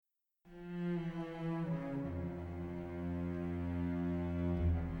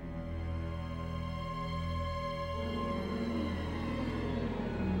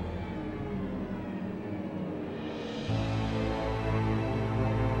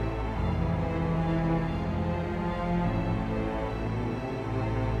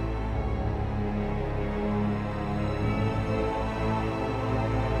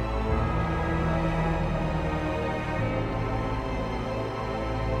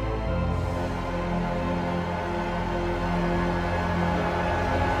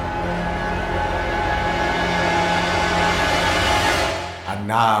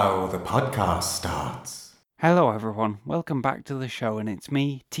podcast starts. Hello everyone, welcome back to the show, and it's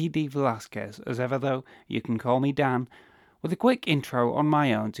me, TD Velasquez, as ever though, you can call me Dan, with a quick intro on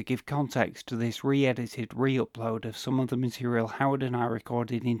my own to give context to this re-edited re-upload of some of the material Howard and I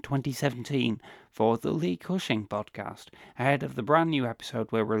recorded in 2017 for the Lee Cushing podcast, ahead of the brand new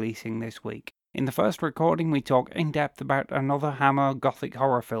episode we're releasing this week. In the first recording, we talk in depth about another Hammer Gothic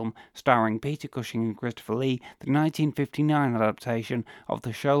horror film starring Peter Cushing and Christopher Lee, the 1959 adaptation of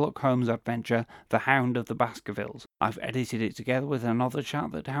the Sherlock Holmes adventure The Hound of the Baskervilles. I've edited it together with another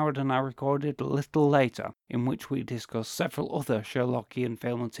chat that Howard and I recorded a little later, in which we discuss several other Sherlockian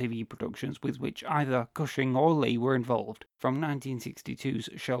film and TV productions with which either Cushing or Lee were involved, from 1962's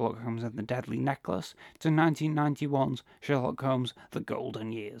Sherlock Holmes and the Deadly Necklace to 1991's Sherlock Holmes: The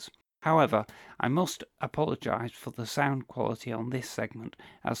Golden Years. However, I must apologise for the sound quality on this segment,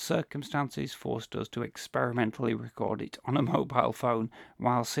 as circumstances forced us to experimentally record it on a mobile phone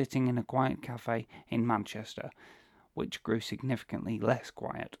while sitting in a quiet cafe in Manchester, which grew significantly less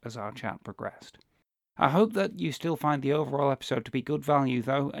quiet as our chat progressed. I hope that you still find the overall episode to be good value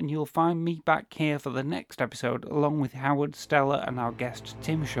though, and you'll find me back here for the next episode along with Howard, Stella and our guest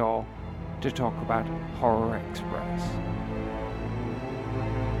Tim Shaw to talk about Horror Express.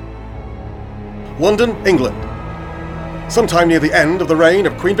 London, England. Sometime near the end of the reign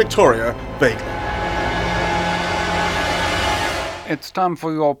of Queen Victoria, vaguely. It's time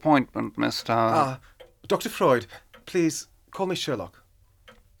for your appointment, Mr. Dr. Freud, please call me Sherlock.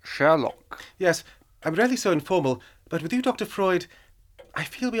 Sherlock? Yes, I'm rarely so informal, but with you, Dr. Freud, I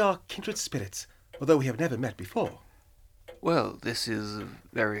feel we are kindred spirits, although we have never met before. Well, this is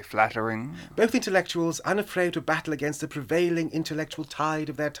very flattering. Both intellectuals unafraid to battle against the prevailing intellectual tide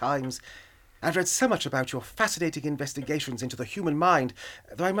of their times. I've read so much about your fascinating investigations into the human mind,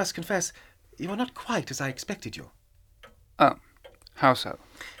 though I must confess, you are not quite as I expected you. Oh, how so?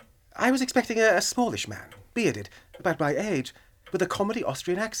 I was expecting a smallish man, bearded, about my age, with a comedy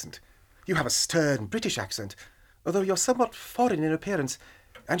Austrian accent. You have a stern British accent, although you're somewhat foreign in appearance,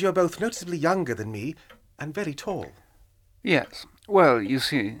 and you're both noticeably younger than me, and very tall. Yes. Well, you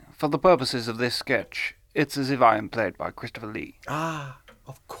see, for the purposes of this sketch, it's as if I am played by Christopher Lee. Ah,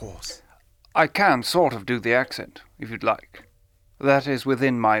 of course. I can sort of do the accent, if you'd like. That is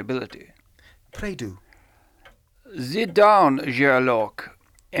within my ability. Pray do. Sit down, Sherlock,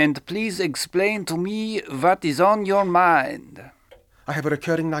 and please explain to me what is on your mind. I have a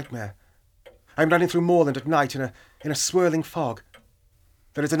recurring nightmare. I'm running through moorland at night in a swirling fog.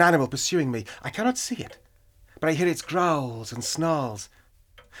 There is an animal pursuing me. I cannot see it, but I hear its growls and snarls.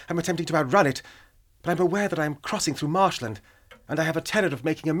 I'm attempting to outrun it, but I'm aware that I am crossing through marshland, and I have a terror of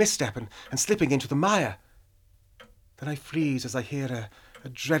making a misstep and slipping into the mire. Then I freeze as I hear a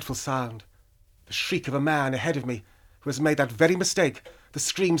dreadful sound, the shriek of a man ahead of me who has made that very mistake, the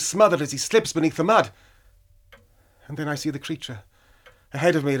scream smothered as he slips beneath the mud. And then I see the creature.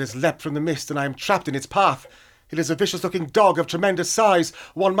 Ahead of me it has leapt from the mist, and I am trapped in its path. It is a vicious-looking dog of tremendous size.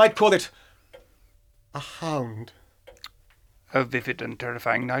 One might call it a hound. A vivid and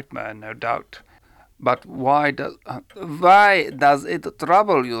terrifying nightmare, no doubt. But why does it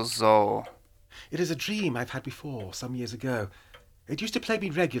trouble you so? It is a dream I've had before, some years ago. It used to plague me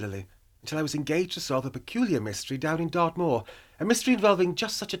regularly, until I was engaged to solve a peculiar mystery down in Dartmoor, a mystery involving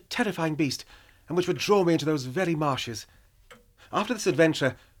just such a terrifying beast, and which would draw me into those very marshes. After this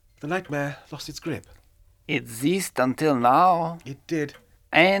adventure, the nightmare lost its grip. It exists until now? It did.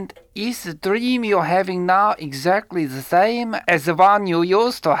 And is the dream you're having now exactly the same as the one you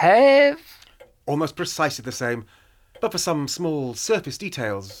used to have? Almost precisely the same, but for some small surface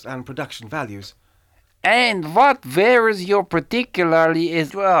details and production values. And what varies you particularly is...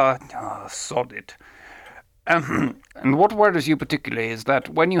 sod it. And what worries you particularly is that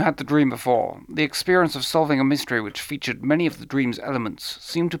when you had the dream before, the experience of solving a mystery which featured many of the dream's elements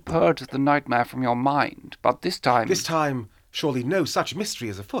seemed to purge the nightmare from your mind, but this time... This time, surely no such mystery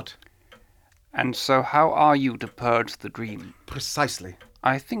is afoot. And so how are you to purge the dream? Precisely.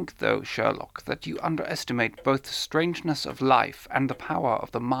 I think, though, Sherlock, that you underestimate both the strangeness of life and the power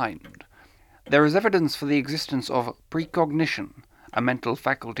of the mind. There is evidence for the existence of precognition, a mental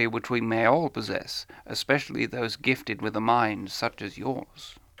faculty which we may all possess, especially those gifted with a mind such as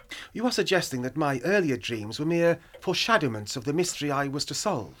yours. You are suggesting that my earlier dreams were mere foreshadowments of the mystery I was to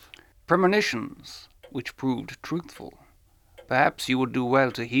solve. Premonitions, which proved truthful. Perhaps you would do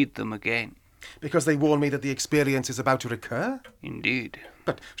well to heed them again. Because they warn me that the experience is about to recur? Indeed.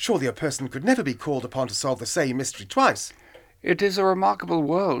 But surely a person could never be called upon to solve the same mystery twice. It is a remarkable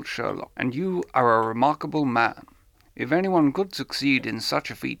world, Sherlock, and you are a remarkable man. If anyone could succeed in such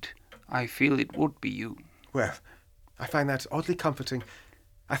a feat, I feel it would be you. Well, I find that oddly comforting.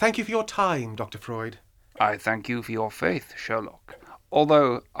 I thank you for your time, Dr. Freud. I thank you for your faith, Sherlock.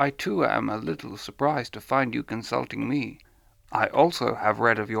 Although I too am a little surprised to find you consulting me. I also have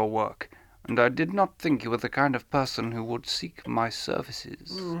read of your work, and I did not think you were the kind of person who would seek my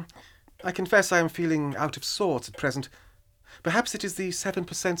services. I confess I am feeling out of sorts at present. Perhaps it is the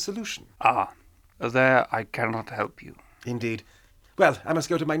 7% solution. Ah, there I cannot help you. Indeed. Well, I must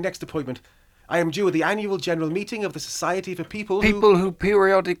go to my next appointment. I am due at the annual general meeting of the Society for People who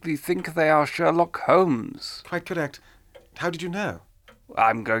periodically think they are Sherlock Holmes. Quite correct. How did you know?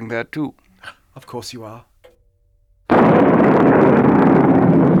 I'm going there too. Of course you are.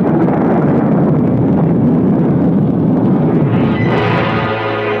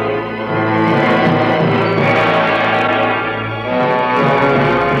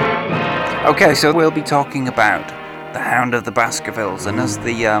 Okay, so we'll be talking about The Hound of the Baskervilles, and as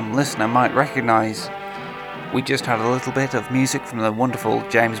the listener might recognise, we just had a little bit of music from the wonderful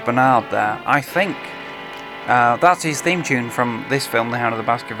James Bernard there. I think that's his theme tune from this film, The Hound of the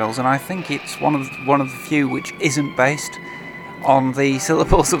Baskervilles, and I think it's one of the few which isn't based on the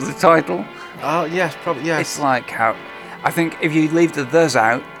syllables of the title. Oh, yes, probably, yes. It's like how... I think if you leave the "the's"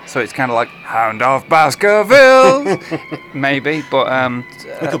 out, so it's kind of like Hound of Baskervilles, maybe, but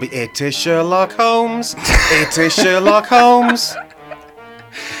it could be It is Sherlock Holmes. It is Sherlock Holmes.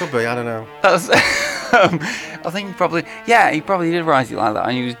 Could be, I don't know. That's, I think he probably did write it like that,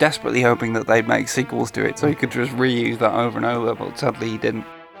 and he was desperately hoping that they'd make sequels to it, so he could just reuse that over and over, but sadly he didn't.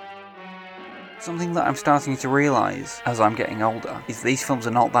 Something that I'm starting to realise as I'm getting older is these films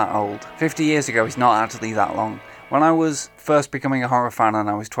are not that old. 50 years ago is not actually that long. When I was first becoming a horror fan and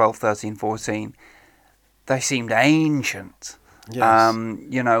I was 12, 13, 14, they seemed ancient. Yes.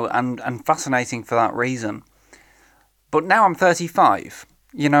 And fascinating for that reason. But now I'm 35.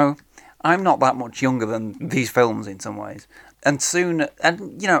 I'm not that much younger than these films in some ways. And soon,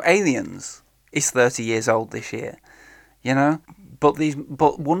 Aliens is 30 years old this year.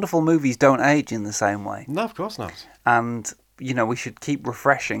 But wonderful movies don't age in the same way. No, of course not. And, we should keep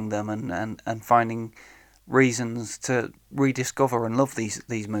refreshing them and finding reasons to rediscover and love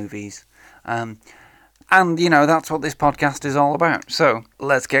these movies. And that's what this podcast is all about. So,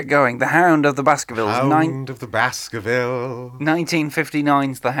 let's get going. The Hound of the Baskervilles. Hound of the Baskerville.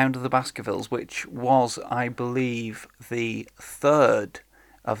 1959's The Hound of the Baskervilles, which was, I believe, the third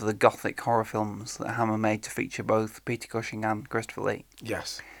of the gothic horror films that Hammer made to feature both Peter Cushing and Christopher Lee.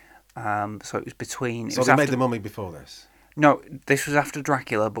 Yes. So it was between... So they made The Mummy before this? No, this was after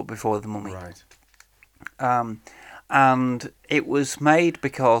Dracula, but before The Mummy. Right. And it was made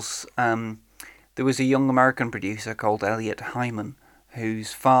because there was a young American producer called Elliot Hyman,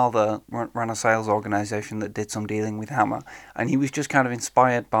 whose father ran a sales organisation that did some dealing with Hammer, and he was just kind of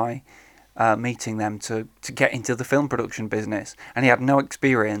inspired by meeting them to get into the film production business. And he had no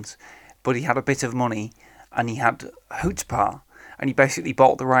experience, but he had a bit of money, and he had chutzpah, and he basically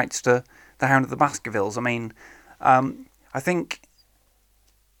bought the rights to The Hound of the Baskervilles. I mean, I think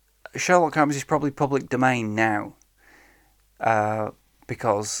Sherlock Holmes is probably public domain now,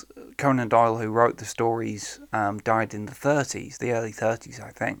 because Conan Doyle, who wrote the stories, died in the early 30s,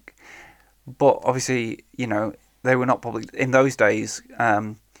 I think. But obviously, they were not public. In those days,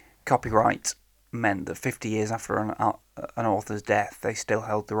 copyright meant that 50 years after an author's death, they still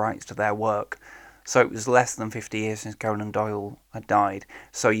held the rights to their work. So it was less than 50 years since Conan Doyle had died.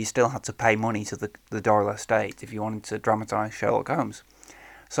 So you still had to pay money to the Doyle estate if you wanted to dramatise Sherlock Holmes.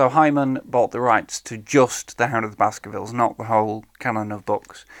 So Hyman bought the rights to just The Hound of the Baskervilles, not the whole canon of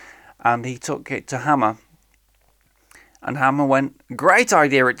books. And he took it to Hammer. And Hammer went, great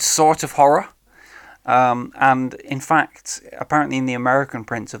idea, it's sort of horror. And in fact, apparently in the American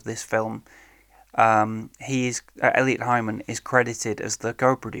print of this film, Elliot Hyman is credited as the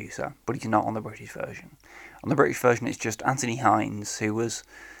co-producer, but he's not on the British version. On the British version, it's just Anthony Hines, who was,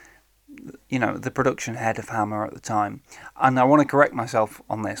 the production head of Hammer at the time. And I want to correct myself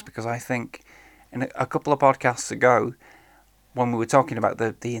on this, because I think in a couple of podcasts ago, when we were talking about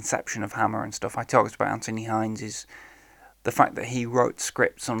the inception of Hammer and stuff, I talked about Anthony Hines' the fact that he wrote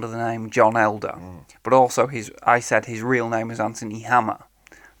scripts under the name John Elder, but also I said his real name was Anthony Hammer.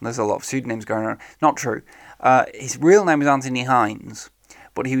 And there's a lot of pseudonyms going on. Not true. His real name is Anthony Hines,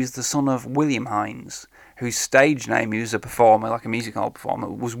 but he was the son of William Hines, whose stage name, he was a performer, like a music hall performer,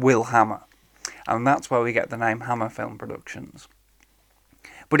 was Will Hammer. And that's where we get the name Hammer Film Productions.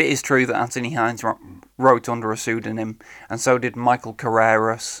 But it is true that Anthony Hines wrote under a pseudonym, and so did Michael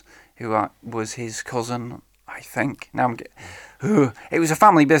Carreras, who was his cousin, I think. It was a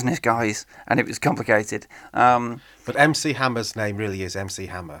family business, guys, and it was complicated. But MC Hammer's name really is MC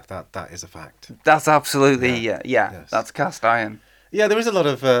Hammer. That is a fact. That's absolutely, yes. That's cast iron. Yeah, there is a lot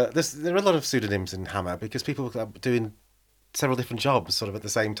of there are a lot of pseudonyms in Hammer because people are doing several different jobs sort of at the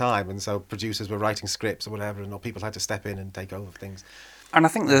same time, and so producers were writing scripts or whatever, and or people had to step in and take over things. And I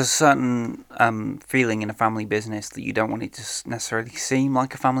think there's a certain feeling in a family business that you don't want it to necessarily seem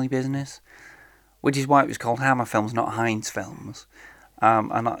like a family business, which is why it was called Hammer Films, not Heinz Films.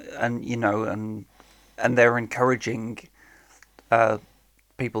 And they're encouraging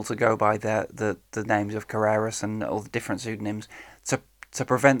people to go by the names of Carreras and all the different pseudonyms to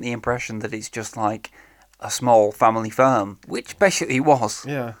prevent the impression that it's just like a small family firm, which basically it was.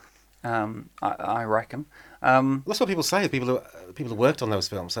 Yeah. I reckon. That's what people say. People who worked on those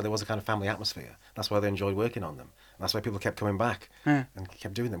films said there was a kind of family atmosphere. That's why they enjoyed working on them. And that's why people kept coming back and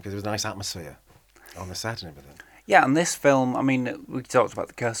kept doing them, because there was a nice atmosphere on the set and everything. Yeah, and this film, I mean, we talked about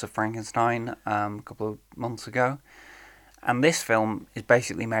The Curse of Frankenstein a couple of months ago, and this film is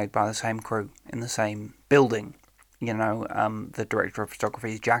basically made by the same crew in the same building. You know, the director of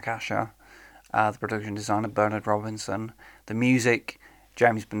photography is Jack Asher, the production designer Bernard Robinson, the music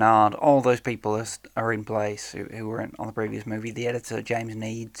James Bernard, all those people are in place who were on the previous movie. The editor James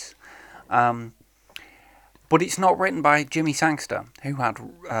Needs, but it's not written by Jimmy Sangster, who had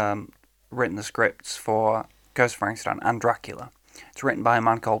written the scripts for Curse of Frankenstein and Dracula. It's written by a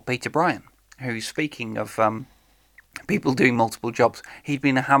man called Peter Bryan, who, speaking of people doing multiple jobs, he'd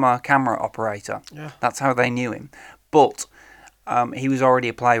been a Hammer camera operator. Yeah. That's how they knew him. But he was already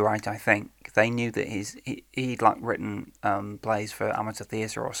a playwright, I think. They knew that he'd like written plays for amateur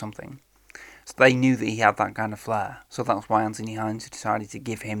theatre or something. So they knew that he had that kind of flair. So that's why Anthony Hines decided to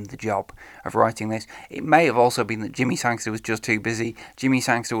give him the job of writing this. It may have also been that Jimmy Sangster was just too busy. Jimmy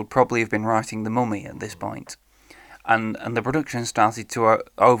Sangster would probably have been writing The Mummy at this point. And the production started to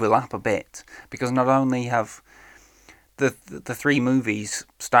overlap a bit, because not only have the three movies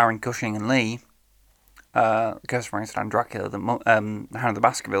starring Cushing and Lee, Curse of Frankenstein, Dracula, the Hound of the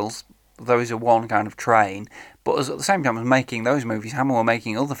Baskervilles, those are one kind of train, but at the same time as making those movies, Hammer were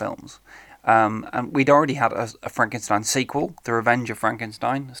making other films. And we'd already had a Frankenstein sequel, The Revenge of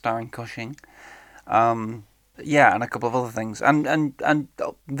Frankenstein, starring Cushing. And a couple of other things. And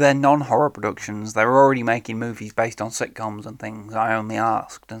they're non-horror productions. They were already making movies based on sitcoms and things, I Only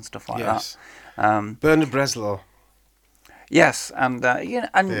Asked and stuff like that. Bernard Bresslaw. Yes, and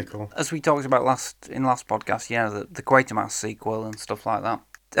Vehicle. As we talked about in last podcast, the Quatermass sequel and stuff like that.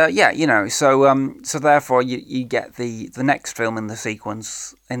 So therefore you get the next film in the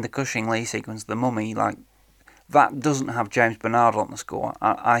sequence, in the Cushing Lee sequence, The Mummy, like that doesn't have James Bernard on the score.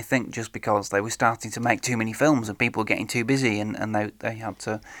 I think just because they were starting to make too many films and people were getting too busy, and they had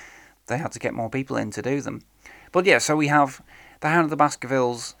to get more people in to do them. But yeah, so we have The Hound of the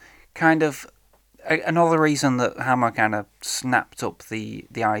Baskervilles, kind of another reason that Hammer kind of snapped up the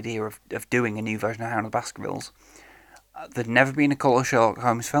idea of doing a new version of Hound of the Baskervilles. There'd never been a colour Sherlock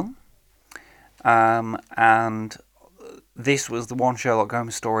Holmes film, and this was the one Sherlock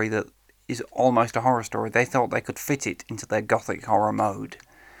Holmes story that is almost a horror story. They thought they could fit it into their gothic horror mode,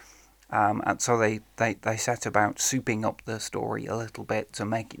 and so they set about souping up the story a little bit to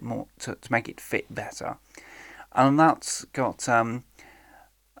make it more to make it fit better, and that's got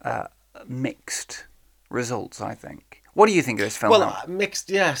mixed results, I think. What do you think of this film? Well, mixed.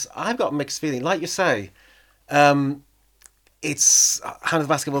 Yes, I've got mixed feeling. Like you say, it's Hound of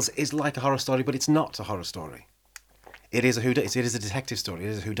the Baskervilles is like a horror story, but it's not a horror story. It is a it is a detective story. It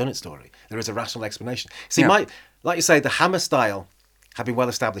is a whodunit story. There is a rational explanation. See, like you say, the Hammer style had been well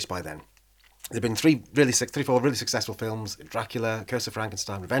established by then. There've been three, four really successful films: Dracula, Curse of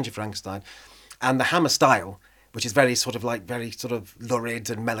Frankenstein, Revenge of Frankenstein, and the Hammer style, which is very sort of lurid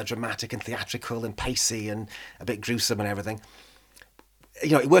and melodramatic and theatrical and pacey and a bit gruesome and everything.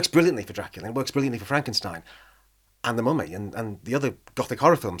 It works brilliantly for Dracula and it works brilliantly for Frankenstein and The Mummy and the other gothic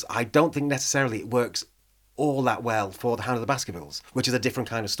horror films. I don't think necessarily it works all that well for The Hound of the Baskervilles, which is a different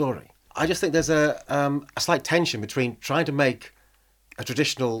kind of story. I just think there's a slight tension between trying to make a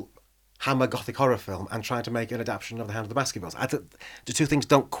traditional Hammer gothic horror film and trying to make an adaptation of The Hound of the Baskervilles. I think the two things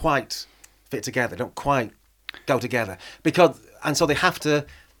don't quite fit together, don't quite go together, so they have to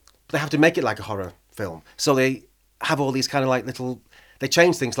make it like a horror film. So they have all these kind of like little, they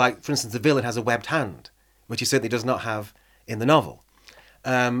change things, like for instance the villain has a webbed hand, which he certainly does not have in the novel,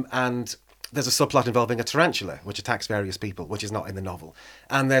 and there's a subplot involving a tarantula which attacks various people, which is not in the novel.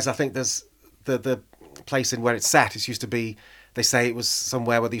 And there's the place in where it's set, it used to be, they say it was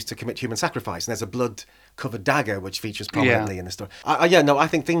somewhere where they used to commit human sacrifice, and there's a blood covered dagger which features prominently in the story. I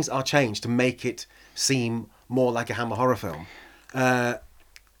think things are changed to make it seem more like a Hammer horror film,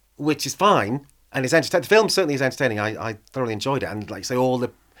 which is fine, and it's entertaining. The film certainly is entertaining. I thoroughly enjoyed it, and like I say, all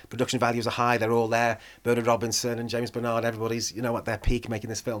the production values are high. They're all there. Bernard Robinson and James Bernard, everybody's, at their peak making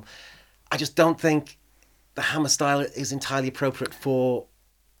this film. I just don't think the Hammer style is entirely appropriate for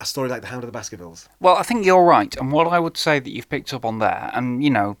a story like The Hound of the Baskervilles. Well, I think you're right, and what I would say that you've picked up on there, and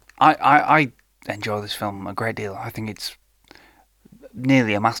I enjoy this film a great deal. I think it's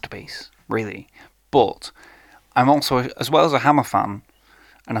nearly a masterpiece, really. But I'm also, as well as a Hammer fan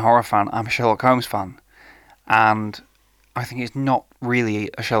and a horror fan, I'm a Sherlock Holmes fan, and I think it's not really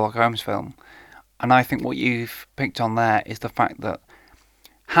a Sherlock Holmes film. And I think what you've picked on there is the fact that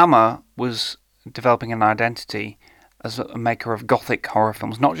Hammer was developing an identity as a maker of gothic horror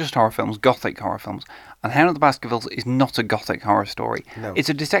films, not just horror films, gothic horror films. And Hound of the Baskervilles is not a gothic horror story. No. It's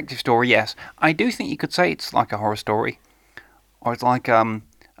a detective story, yes. I do think you could say it's like a horror story, or it's like a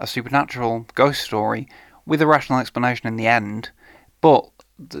supernatural ghost story with a rational explanation in the end, but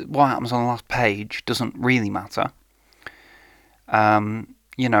what happens on the last page doesn't really matter.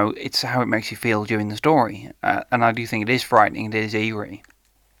 It's how it makes you feel during the story, and I do think it is frightening, it is eerie.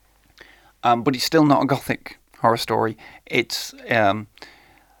 But it's still not a gothic horror story. It's a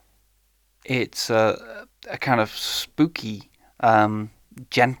kind of spooky,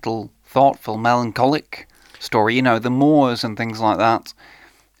 gentle, thoughtful, melancholic story. The moors and things like that.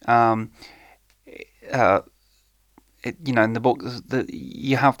 In the book,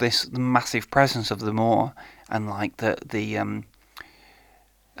 you have this massive presence of the moor and like the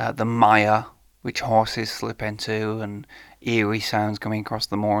mire which horses slip into, and eerie sounds coming across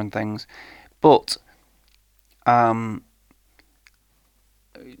the moor and things, but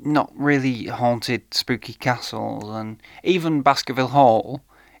not really haunted, spooky castles. And even Baskerville Hall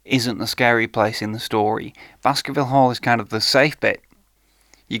isn't the scary place in the story. Baskerville Hall is kind of the safe bit.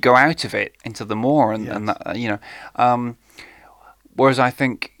 You go out of it into the moor, and that, whereas I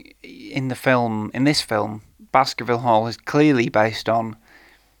think in this film, Baskerville Hall is clearly based on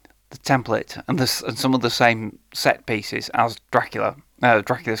the template and some of the same set pieces as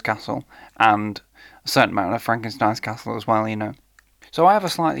Dracula's castle, and a certain amount of Frankenstein's castle as well. So I have a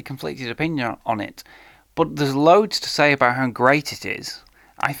slightly conflicted opinion on it, but there's loads to say about how great it is,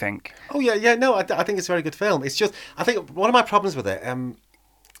 I think. Oh yeah, no, I think it's a very good film. It's just, I think one of my problems with it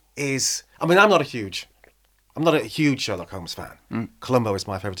is, I'm not a huge Sherlock Holmes fan. Columbo is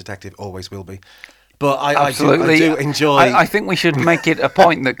my favourite detective, always will be. But I do enjoy... I think we should make it a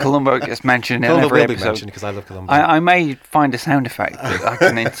point that Columbo gets mentioned in every episode. Columbo will be mentioned because I love Columbo. I may find a sound effect that I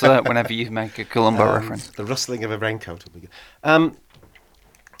can insert whenever you make a Columbo reference. The rustling of a raincoat will be good.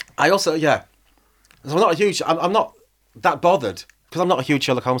 I also, so I'm not that bothered, because I'm not a huge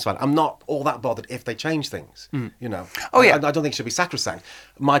Sherlock Holmes fan. I'm not all that bothered if they change things, Oh, yeah. I don't think it should be sacrosanct.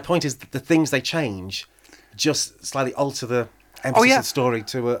 My point is that the things they change just slightly alter the emphasis of the story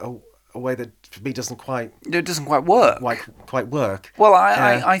to a way that for me doesn't quite... It doesn't quite work. Quite work. Well,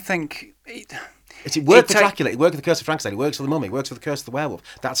 I think... It worked for Dracula, it worked for The Curse of Frankenstein, it works for The Mummy, it works for The Curse of the Werewolf.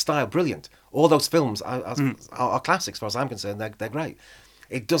 That style, brilliant. All those films are classics, as far as I'm concerned. They're great.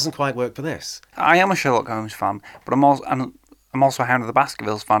 It doesn't quite work for this. I am a Sherlock Holmes fan, but I'm also a Hound of the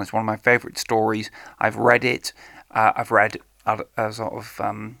Baskervilles fan. It's one of my favourite stories. I've read it. I've read sort of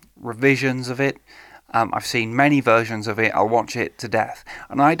revisions of it. I've seen many versions of it. I'll watch it to death.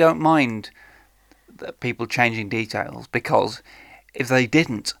 And I don't mind that people changing details, because if they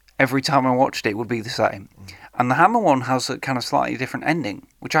didn't, every time I watched it would be the same. And the Hammer one has a kind of slightly different ending,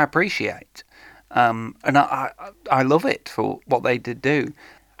 which I appreciate. And I love it for what they did do.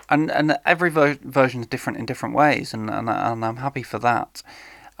 And every version is different in different ways, and I'm happy for that.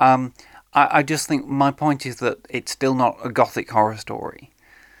 I just think my point is that it's still not a gothic horror story.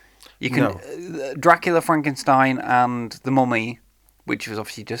 You can Dracula, Frankenstein, and The Mummy, which was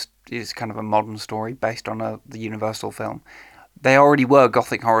obviously is kind of a modern story based on the Universal film. They already were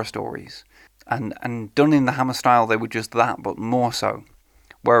gothic horror stories, and done in the Hammer style, they were just that, but more so.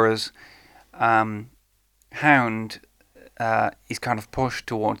 Whereas Hound is kind of pushed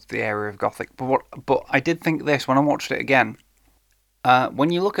towards the area of gothic. But I did think this when I watched it again.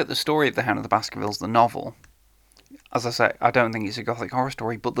 When you look at the story of The Hound of the Baskervilles, the novel, as I say, I don't think it's a gothic horror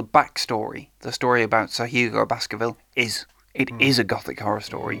story, but the backstory, the story about Sir Hugo Baskerville, is a gothic horror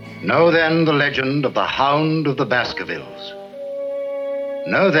story. Know then the legend of the Hound of the Baskervilles.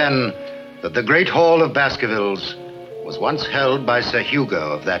 Know then that the great hall of Baskervilles was once held by Sir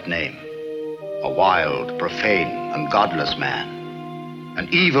Hugo of that name, a wild, profane, and godless man, an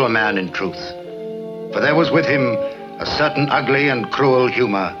evil man in truth, for there was with him a certain ugly and cruel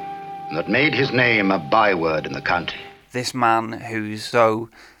humour that made his name a byword in the county. This man who's so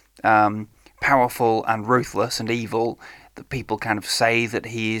powerful and ruthless and evil that people kind of say that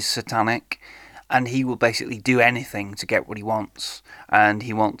he is satanic, and he will basically do anything to get what he wants, and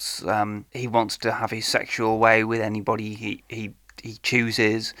he wants to have his sexual way with anybody he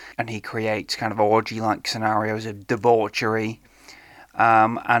chooses, and he creates kind of orgy-like scenarios of debauchery.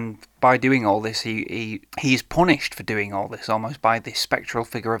 And by doing all this, he is punished for doing all this, almost by this spectral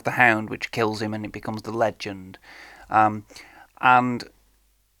figure of the Hound, which kills him, and it becomes the legend. And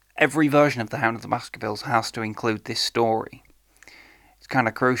every version of the Hound of the Baskervilles has to include this story. It's kind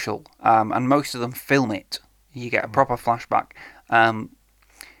of crucial, and most of them film it. You get a proper flashback.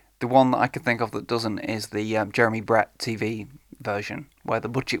 The one that I can think of that doesn't is the Jeremy Brett TV version, where the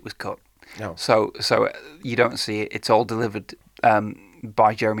budget was cut. No. So you don't see it. It's all delivered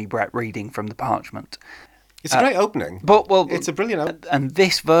by Jeremy Brett reading from the parchment. It's a great opening. But it's a brilliant opening. And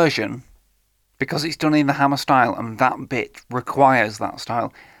this version, because it's done in the Hammer style, and that bit requires that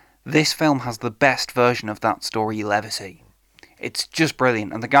style, this film has the best version of that story you'll ever see. It's just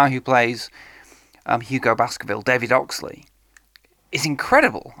brilliant. And the guy who plays Hugo Baskerville, David Oxley, is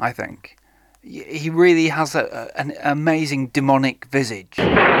incredible, I think. He really has an amazing demonic visage.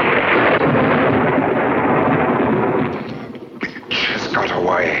 Has got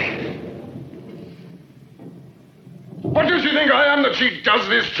away. What does she think I am that she does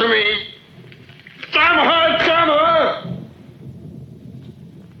this to me? Damn her! Damn her!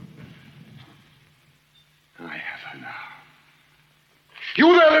 I have her now.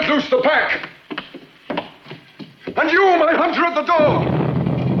 You there, let loose the pack! And you, my hunter at the door!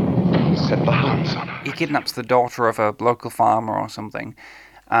 Set the hounds on her. He kidnaps the daughter of a local farmer or something,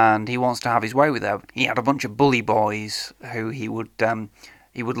 and he wants to have his way with her. He had a bunch of bully boys who he would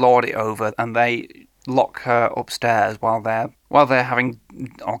lord it over, and they lock her upstairs while they're having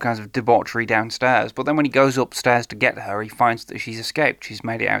all kinds of debauchery downstairs. But then when he goes upstairs to get her, he finds that she's escaped. She's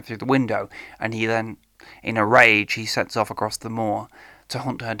made it out through the window, and he then, in a rage, he sets off across the moor to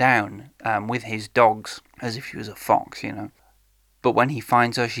hunt her down with his dogs, as if she was a fox, you know. But when he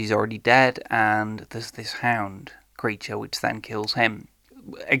finds her, she's already dead, and there's this hound creature which then kills him.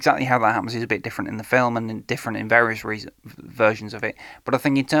 Exactly how that happens is a bit different in the film and different in various versions of it. But I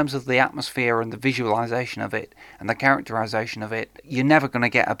think in terms of the atmosphere and the visualisation of it and the characterisation of it, you're never going to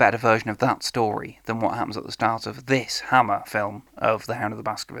get a better version of that story than what happens at the start of this Hammer film of The Hound of the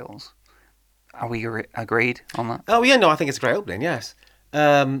Baskervilles. Are we agreed on that? Oh, yeah, no, I think it's a great opening, yes.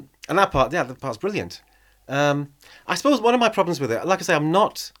 And that part, yeah, that part's brilliant. I suppose one of my problems with it, like I say,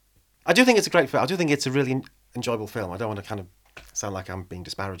 I do think it's a great film. I do think it's a really enjoyable film. I don't want to kind of sound like I'm being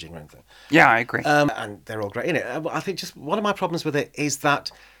disparaging or anything. Yeah, I agree. And they're all great in it. I think just one of my problems with it is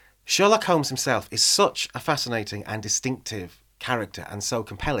that Sherlock Holmes himself is such a fascinating and distinctive character, and so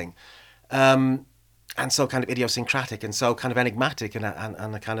compelling, and so kind of idiosyncratic, and so kind of enigmatic, and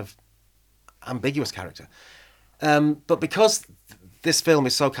a kind of ambiguous character. But because this film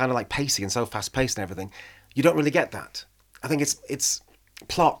is so kind of like pacey and so fast-paced and everything, you don't really get that. I think its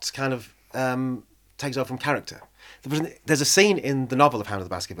plot kind of takes over from character. There's a scene in the novel of Hound of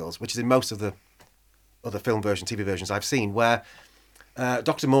the Baskervilles, which is in most of the other film versions, TV versions I've seen, where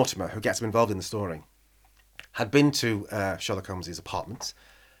Dr. Mortimer, who gets him involved in the story, had been to Sherlock Holmes' apartment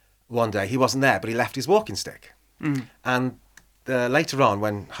one day. He wasn't there, but he left his walking stick. And later on,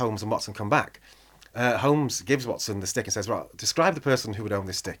 when Holmes and Watson come back, Holmes gives Watson the stick and says, right, describe the person who would own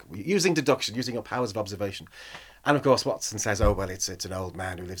this stick, using deduction, using your powers of observation. And of course, Watson says, oh, well, it's an old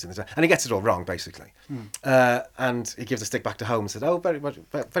man who lives in the... And he gets it all wrong, basically. And he gives the stick back to Holmes and says, oh, very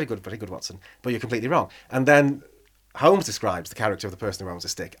good, Watson, but you're completely wrong. And then Holmes describes the character of the person who owns the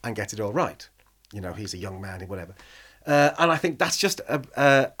stick and gets it all right. You know, he's a young man, whatever. And I think that's just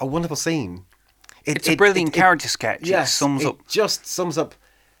a wonderful scene. It's a brilliant character sketch. Yes, it just sums up,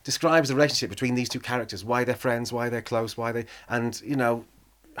 describes the relationship between these two characters, why they're friends, why they're close, and, you know,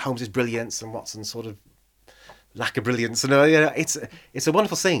 Holmes' brilliance and Watson's sort of lack of brilliance. And it's a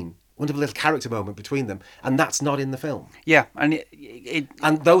wonderful scene, wonderful little character moment between them, and that's not in the film. Yeah, and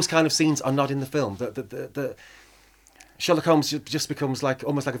and those kind of scenes are not in the film. The Sherlock Holmes just becomes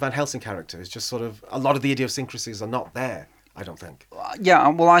almost like a Van Helsing character. It's just sort of, a lot of the idiosyncrasies are not there, I don't think. Yeah,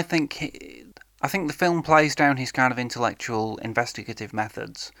 well, I think the film plays down his kind of intellectual investigative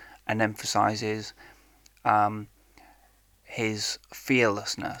methods and emphasises his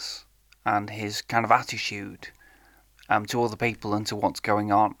fearlessness and his kind of attitude to other people and to what's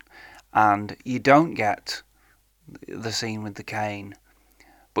going on. And you don't get the scene with the cane,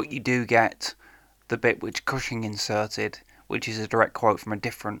 but you do get the bit which Cushing inserted, which is a direct quote from a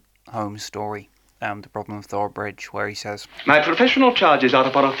different Holmes story, The Problem of Thorbridge, where he says, "My professional charges are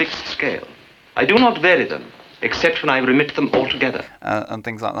upon a fixed scale. I do not vary them, except when I remit them altogether." And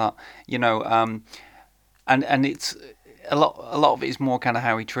things like that. You know, and a lot of it is more kind of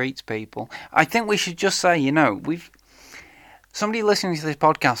how he treats people. I think we should just say, somebody listening to this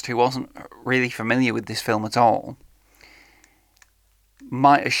podcast who wasn't really familiar with this film at all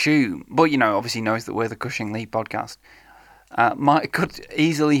might assume, but obviously knows that we're the Cushing Lee podcast, could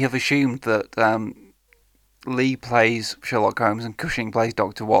easily have assumed that Lee plays Sherlock Holmes and Cushing plays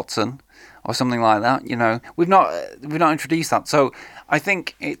Dr. Watson, or something like that. We've not introduced that, so I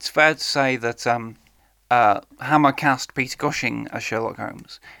think it's fair to say that Hammer cast Peter Cushing as Sherlock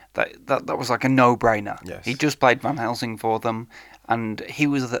Holmes. That was like a no-brainer. Yes. He just played Van Helsing for them, and he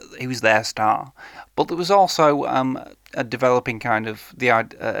was their star. But there was also a developing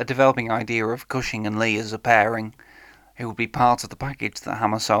idea of Cushing and Lee as a pairing, who would be part of the package that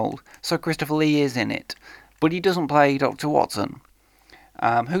Hammer sold. So Christopher Lee is in it, but he doesn't play Dr. Watson.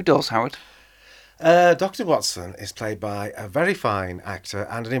 Who does, Howard? Dr. Watson is played by a very fine actor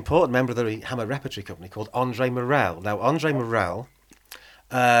and an important member of the Hammer Repertory Company called Andre Morel. Now, Andre Morel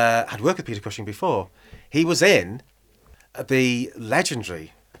had worked with Peter Cushing before. He was in the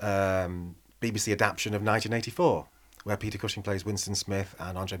legendary BBC adaptation of 1984, where Peter Cushing plays Winston Smith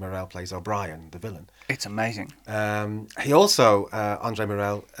and Andre Morel plays O'Brien, the villain. It's amazing. He also, Andre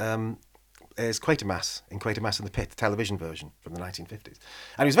Morel, is Quatermass in Quatermass in the Pit, the television version from the 1950s.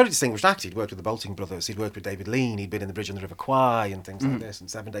 And he was a very distinguished actor. He'd worked with the Bolting Brothers, he'd worked with David Lean, he'd been in The Bridge on the River Kwai and things like this,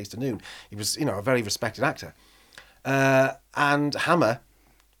 and 7 Days to Noon. He was, a very respected actor. And Hammer,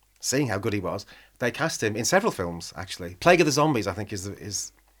 seeing how good he was, they cast him in several films, actually. Plague of the Zombies, I think,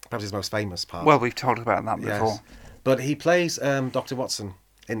 is perhaps his most famous part. Well, we've talked about that before. Yes. But he plays Dr. Watson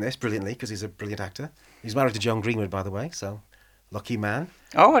in this brilliantly, because he's a brilliant actor. He's married to Joan Greenwood, by the way, so lucky man.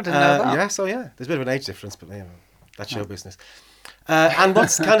 Oh, I didn't know that. Yeah, so yeah. There's a bit of an age difference, but that's show business. And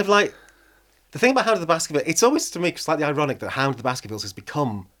what's kind of like... The thing about Hound of the Baskervilles, it's always, to me, slightly ironic that Hound of the Baskervilles has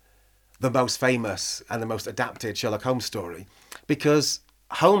become the most famous and the most adapted Sherlock Holmes story, because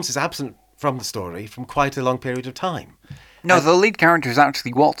Holmes is absent from the story from quite a long period of time. No, the lead character is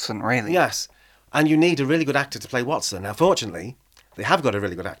actually Watson, really. Yes, and you need a really good actor to play Watson. Now, fortunately, they have got a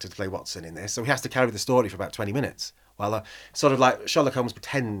really good actor to play Watson in this, so he has to carry the story for about 20 minutes. While sort of like Sherlock Holmes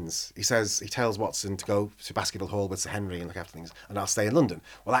pretends, he tells Watson to go to Baskerville Hall with Sir Henry and look after things, and I'll stay in London.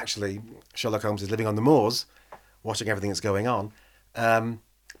 Well, actually, Sherlock Holmes is living on the moors, watching everything that's going on,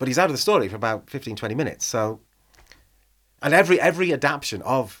 but he's out of the story for about 15, 20 minutes. So, and every adaptation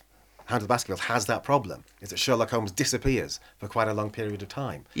of Hound of the Baskervilles has that problem, is that Sherlock Holmes disappears for quite a long period of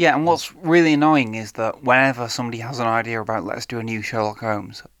time. Yeah, and what's really annoying is that whenever somebody has an idea about let's do a new Sherlock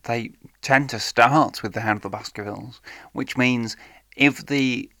Holmes, they tend to start with the Hound of the Baskervilles, which means if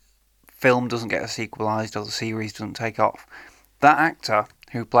the film doesn't get sequelised or the series doesn't take off, that actor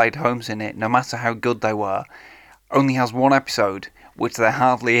who played Holmes in it, no matter how good they were, only has one episode which they're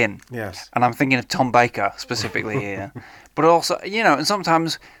hardly in. Yes. And I'm thinking of Tom Baker specifically here. But also, and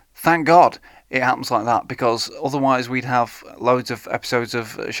sometimes... Thank God it happens like that, because otherwise we'd have loads of episodes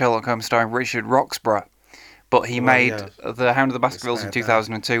of Sherlock Holmes starring Richard Roxburgh. But he made The Hound of the Baskervilles in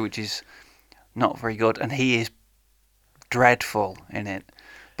 2002, which is not very good, and he is dreadful in it.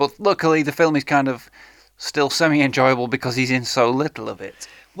 But luckily the film is kind of still semi-enjoyable because he's in so little of it.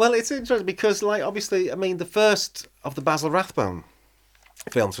 Well, it's interesting because, obviously, the first of the Basil Rathbone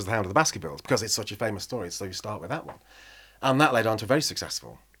films was The Hound of the Baskervilles, because it's such a famous story, so you start with that one. And that led on to a very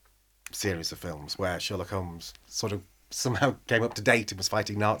successful series of films where Sherlock Holmes sort of somehow came up to date and was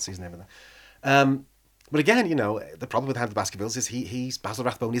fighting Nazis and everything. But again, the problem with Hound of the Baskervilles is Basil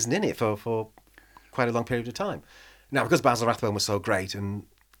Rathbone isn't in it for quite a long period of time. Now, because Basil Rathbone was so great, and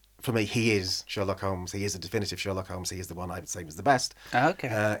for me, he is Sherlock Holmes, he is a definitive Sherlock Holmes, he is the one I would say was the best.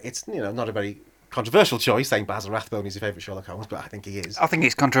 Okay. It's, not a very controversial choice saying Basil Rathbone is your favourite Sherlock Holmes, but I think he is. I think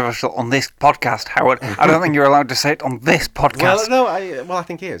it's controversial on this podcast, Howard. I don't think you're allowed to say it on this podcast. I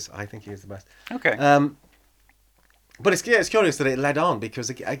think he is. I think he is the best. Okay. But it's curious that it led on, because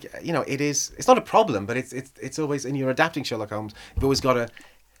it's not a problem, but it's always, in your adapting Sherlock Holmes, you've always got to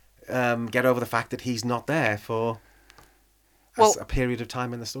get over the fact that he's not there for a period of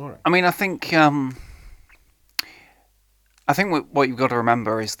time in the story. I think what you've got to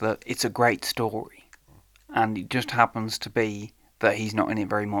remember is that it's a great story, and it just happens to be that he's not in it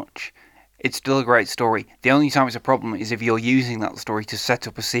very much. It's still a great story. The only time it's a problem is if you're using that story to set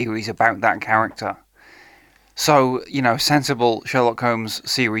up a series about that character. So, sensible Sherlock Holmes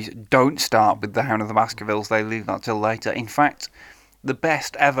series don't start with The Hound of the Baskervilles, they leave that till later. In fact, the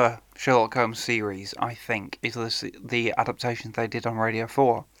best ever Sherlock Holmes series, I think, is the adaptations they did on Radio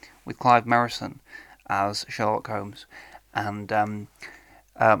 4 with Clive Merrison as Sherlock Holmes. And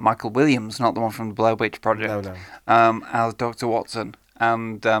Michael Williams, not the one from the Blair Witch Project, as Dr. Watson.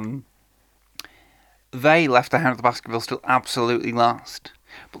 And they left The Hound of the Baskervilles till absolutely last.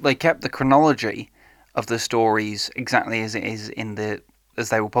 But they kept the chronology of the stories exactly as it is as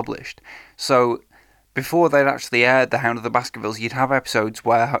they were published. So before they'd actually aired The Hound of the Baskervilles, you'd have episodes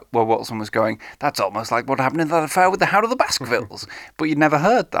where Watson was going, that's almost like what happened in that affair with The Hound of the Baskervilles. But you'd never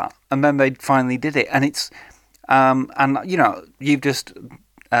heard that. And then they finally did it. And it's, and you know, you've just,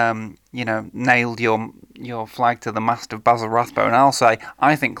 nailed your flag to the mast of Basil Rathbone. I'll say,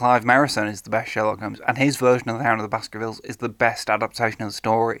 I think Clive Merrison is the best Sherlock Holmes, and his version of The Hound of the Baskervilles is the best adaptation of the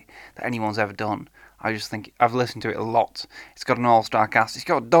story that anyone's ever done. I just think, I've listened to it a lot. It's got an all-star cast. It's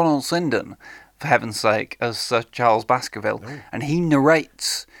got Donald Sinden, for heaven's sake, as Sir Charles Baskerville, and he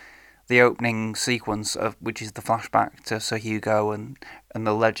narrates the opening sequence of which is the flashback to Sir Hugo and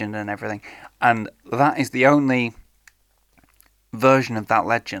the legend and everything, and that is the only version of that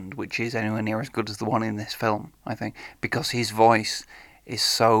legend which is anywhere near as good as the one in this film, I think, because his voice is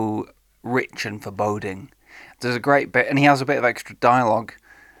so rich and foreboding. There's a great bit, and he has a bit of extra dialogue.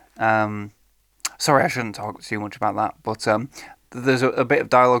 Sorry, I shouldn't talk too much about that, but there's a bit of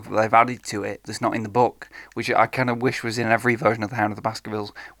dialogue that they've added to it that's not in the book, which I kind of wish was in every version of The Hound of the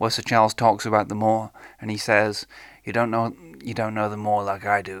Baskervilles, where Sir Charles talks about the moor, and he says, you don't know the moor like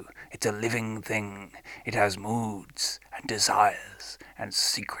I do. It's a living thing. It has moods and desires and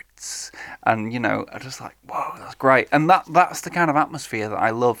secrets. And, I just like, whoa, that's great. And that's the kind of atmosphere that I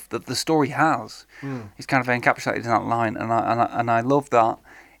love, that the story has. It's kind of encapsulated in that line, and I love that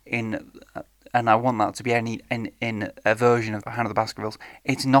and I want that to be in a version of The Hound of the Baskervilles.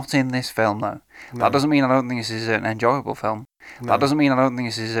 It's not in this film, though. No. That doesn't mean I don't think this is an enjoyable film. No. That doesn't mean I don't think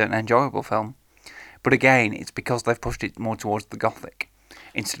this is an enjoyable film. But again, it's because they've pushed it more towards the Gothic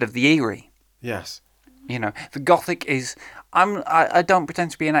instead of the eerie. Yes. The Gothic is... I don't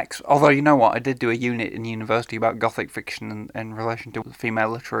pretend to be an although, you know what, I did do a unit in university about Gothic fiction in relation to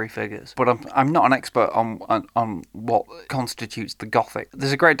female literary figures. But I'm not an expert on what constitutes the Gothic.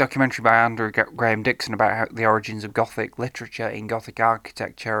 There's a great documentary by Andrew Graham Dixon about the origins of Gothic literature in Gothic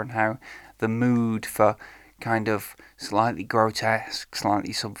architecture and how the mood for kind of slightly grotesque,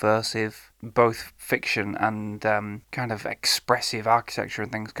 slightly subversive, both fiction and kind of expressive architecture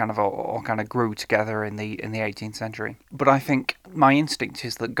and things kind of all kind of grew together in the 18th century. But I think my instinct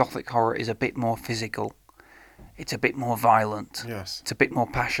is that Gothic horror is a bit more physical. It's a bit more violent. Yes. It's a bit more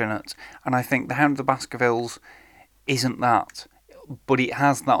passionate. And I think The Hound of the Baskervilles isn't that, but it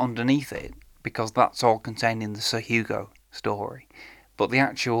has that underneath it because that's all contained in the Sir Hugo story. But the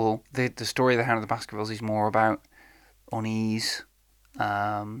actual the story of The Hound of the Baskervilles is more about unease,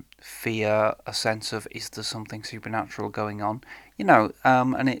 fear, a sense of is there something supernatural going on,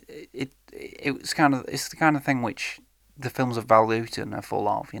 and it's the kind of thing which the films of Val Lewton are full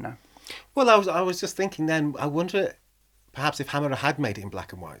of, Well, I was just thinking then, I wonder perhaps if Hammer had made it in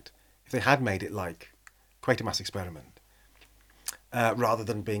black and white, if they had made it like Quatermass Experiment, rather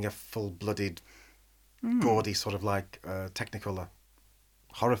than being a full-blooded, gaudy sort of like Technicolor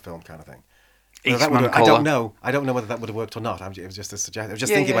horror film kind of thing. I don't know. I don't know whether that would have worked or not. It was just a suggestion. I was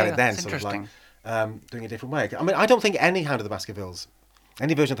just thinking about it then, sort of like doing a different way. I mean, I don't think any Hound of the Baskervilles,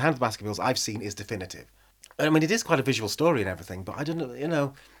 any version of the Hound of the Baskervilles I've seen is definitive. I mean, it is quite a visual story and everything, but I don't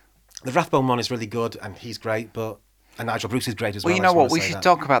know, the Rathbone one is really good and he's great, and Nigel Bruce is great as well. Well, you know what? We should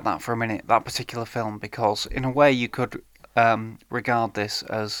talk about that for a minute, that particular film, because in a way you could regard this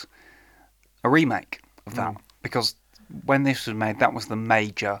as a remake of that, because when this was made, that was the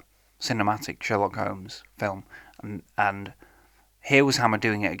major cinematic Sherlock Holmes film, and here was Hammer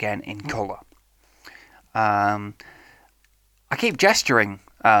doing it again in colour. I keep gesturing,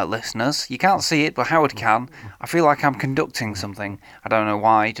 listeners. You can't see it, but Howard can. I feel like I'm conducting something. I don't know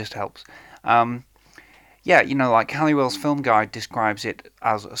why, it just helps. Like Halliwell's Film Guide describes it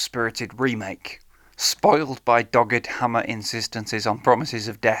as a spirited remake, spoiled by dogged Hammer insistences on promises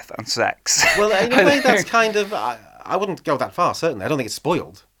of death and sex. Well, in a way, that's kind of... I wouldn't go that far, certainly. I don't think it's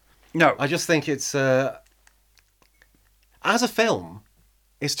spoiled. No. I just think it's... as a film,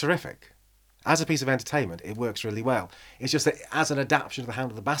 it's terrific. As a piece of entertainment, it works really well. It's just that as an adaptation of The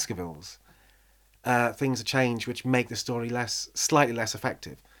Hound of the Baskervilles, things have changed which make the story slightly less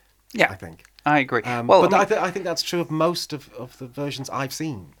effective. Yeah, I think. I agree. I think that's true of most of the versions I've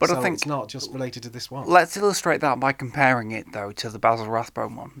seen. But I think it's not just related to this one. Let's illustrate that by comparing it, though, to the Basil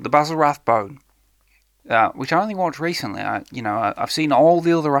Rathbone one. The Basil Rathbone, which I only watched recently. I've seen all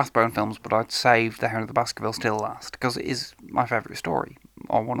the other Rathbone films, but I'd save The Hound of the Baskervilles till last because it is my favourite story,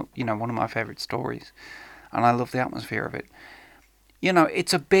 or one of my favourite stories, and I love the atmosphere of it.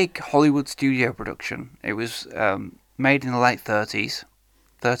 It's a big Hollywood studio production. It was made in the late 30s.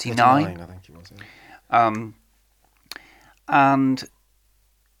 39, I think it was. Yeah. And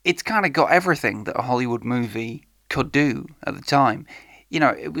it's kind of got everything that a Hollywood movie could do at the time. You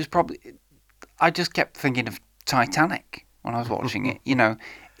know, it was probably... I just kept thinking of Titanic when I was watching it, you know,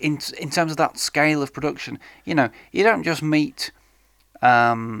 in terms of that scale of production. You know, you don't just meet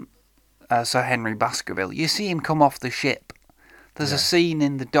Sir Henry Baskerville. You see him come off the ship. There's a scene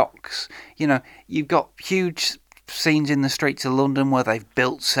in the docks. You know, you've got huge scenes in the streets of London where they've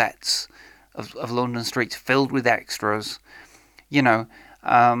built sets of London streets filled with extras. You know,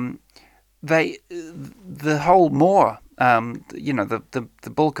 the whole moor, you know, the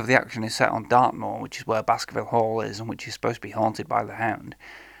bulk of the action is set on Dartmoor, which is where Baskerville Hall is and which is supposed to be haunted by the Hound.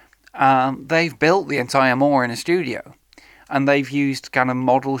 They've built the entire moor in a studio, and they've used kind of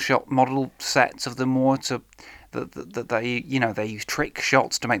model sets of the moor to that they, you know, they use trick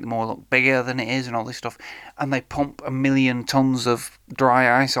shots to make the moor look bigger than it is and all this stuff, and they pump 1 million tons of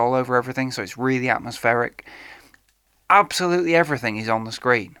dry ice all over everything, so it's really atmospheric. Absolutely everything is on the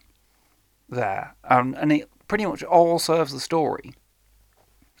screen there, and it pretty much all serves the story.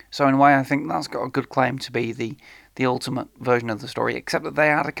 So in a way, I think that's got a good claim to be the ultimate version of the story, except that they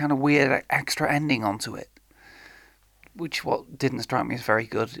add a kind of weird extra ending onto it, which didn't strike me as very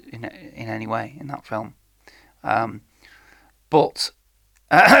good in any way in that film. But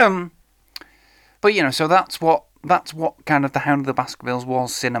you know, so that's what kind of the Hound of the Baskervilles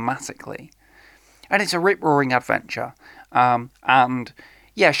was cinematically, and it's a rip-roaring adventure. And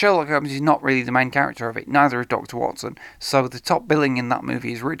yeah, Sherlock Holmes is not really the main character of it. Neither is Dr. Watson. So the top billing in that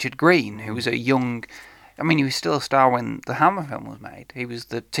movie is Richard Green, who was a young... I mean, he was still a star when the Hammer film was made. He was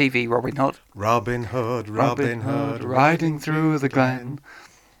the TV Robin Hood. Robin Hood, Robin Hood, riding through the glen.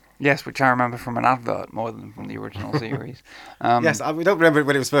 Yes, which I remember from an advert more than from the original series. Yes, we don't remember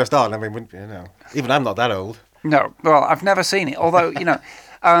when it was first on. I mean, you know, even I'm not that old. No, well, I've never seen it. Although, you know,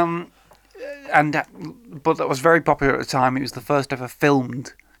 but that was very popular at the time. It was the first ever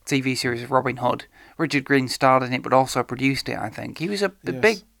filmed TV series of Robin Hood. Richard Green starred in it, but also produced it, I think. He was a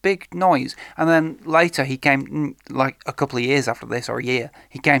big noise. And then later he came, like a couple of years after this, or a year,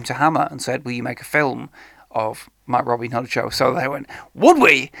 he came to Hammer and said, will you make a film of my Robin Hood show? So they went, would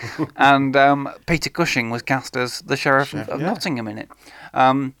we? And Peter Cushing was cast as the Sheriff of Nottingham in it.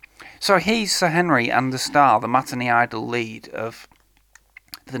 So he's Sir Henry and the star, the matinee idol lead of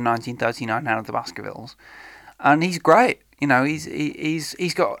the 1939 Hound of the Baskervilles. And he's great. You know,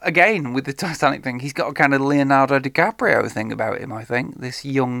 he's got, again, with the Titanic thing, he's got a kind of Leonardo DiCaprio thing about him, I think. This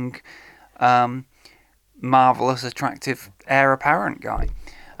young, marvellous, attractive, heir apparent guy.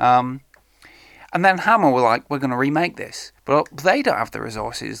 And then Hammer were like, we're going to remake this. But they don't have the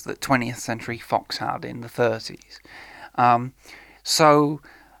resources that 20th Century Fox had in the 30s. So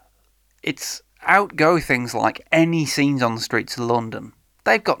it's outgo things like any scenes on the streets of London.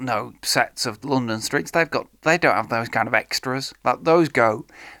 They've got no sets of London streets. They don't have those kind of extras. Like, those go.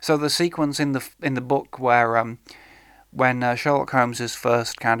 So the sequence in the book where when Sherlock Holmes has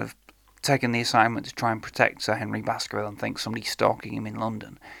first kind of taken the assignment to try and protect Sir Henry Baskerville and thinks somebody's stalking him in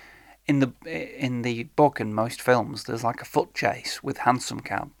London, in the book and most films, there's like a foot chase with hansom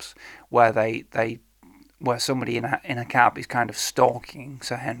cabs where where somebody in a cab is kind of stalking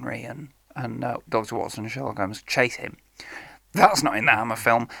Sir Henry and Dr. Watson and Sherlock Holmes chase him. That's not in the Hammer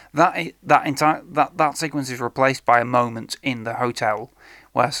film. That sequence is replaced by a moment in the hotel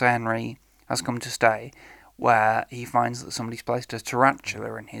where Sir Henry has come to stay, where he finds that somebody's placed a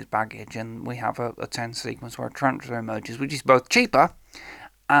tarantula in his baggage, and we have a tense sequence where a tarantula emerges, which is both cheaper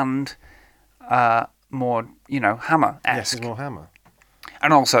and more, you know, Hammer-esque. Yes, it's more Hammer.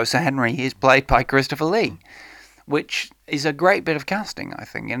 And also Sir Henry is played by Christopher Lee, which is a great bit of casting, I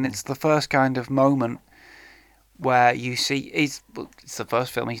think, and it's the first kind of moment where you see it's the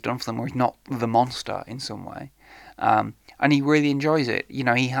first film he's done for them where he's not the monster in some way, and he really enjoys it. You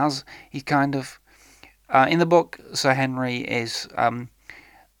know, he's kind of in the book, Sir Henry is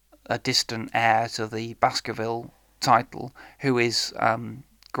a distant heir to the Baskerville title, who is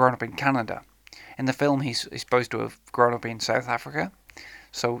grown up in Canada. In the film, he's supposed to have grown up in South Africa,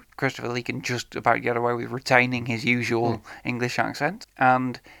 so Christopher Lee can just about get away with retaining his usual English accent,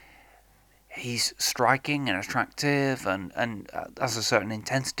 and he's striking and attractive and has a certain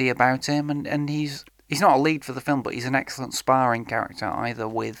intensity about him, and he's not a lead for the film, but he's an excellent sparring character either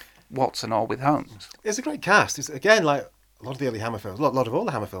with Watson or with Holmes. It's a great cast. It's, again, like a lot of the early Hammer films, a lot of all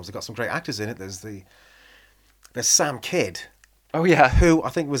the Hammer films have got some great actors in it. There's Sam Kidd. Oh yeah. Who I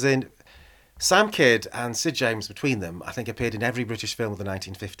think was in... Sam Kidd and Sid James, between them, I think appeared in every British film of the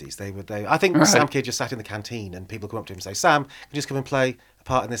 1950s. I think right. Sam Kidd just sat in the canteen and people come up to him and say, Sam, can you just come and play a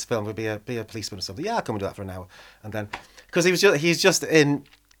part in this film? Be a policeman or something. Yeah, I'll come and do that for an hour. And then, because he's just in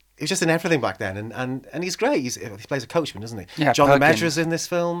he was just in everything back then, and he's great. He plays a coachman, doesn't he? Yeah, John Perkins. LeMaisure's in this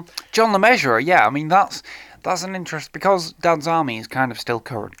film. John LeMessurier, yeah, I mean, that's an interest, because Dad's Army is kind of still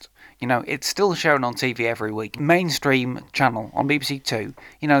current. You know, it's still shown on TV every week. Mainstream channel on BBC Two.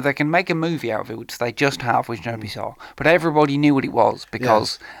 You know, they can make a movie out of it, which they just have, which nobody saw. But everybody knew what it was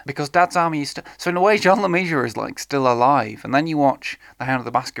because Dad's Army is so in a way, John LeMessurier is like still alive. And then you watch The Hound of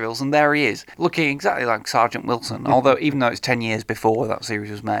the Baskervilles, and there he is, looking exactly like Sergeant Wilson. Although even though it's 10 years before that series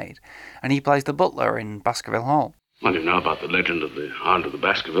was made, and he plays the butler in Baskerville Hall. Well, you know about the legend of the Hound of the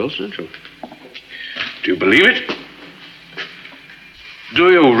Baskervilles, don't you? Do you believe it? Do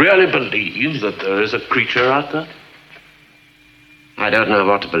you really believe that there is a creature out there? I don't know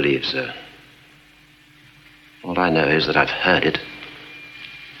what to believe, sir. All I know is that I've heard it.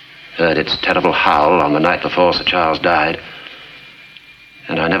 Heard its terrible howl on the night before Sir Charles died.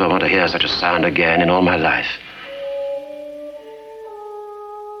 And I never want to hear such a sound again in all my life.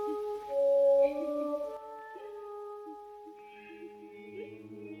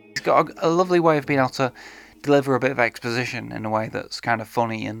 He's got a lovely way of being able to deliver a bit of exposition in a way that's kind of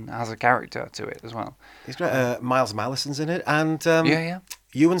funny and has a character to it as well. He's great. Miles Mallison's in it, and Yeah.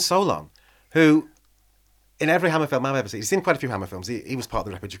 Ewan Solon, who in every Hammer film I've ever seen, he's in quite a few Hammer films. He was part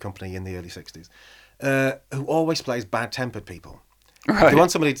of the Repage Company in the early 60s, who always plays bad-tempered people. Right. If you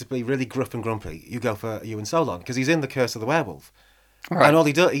want somebody to be really gruff and grumpy, you go for Ewan Solon, because he's in The Curse of the Werewolf. Right. And all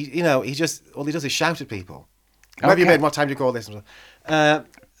he does, all he does is shout at people. What have you Okay. made? What time do you call this?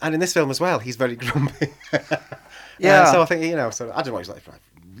 And in this film as well, he's very grumpy. Yeah. So I think, so I don't know what he's like.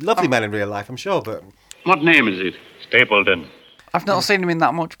 Lovely man in real life, I'm sure, but... What name is it? Stapleton. I've not seen him in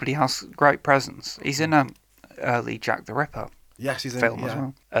that much, but he has great presence. He's in a early Jack the Ripper Yes, he's in film yeah. as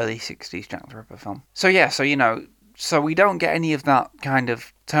well. Early 60s Jack the Ripper film. So we don't get any of that kind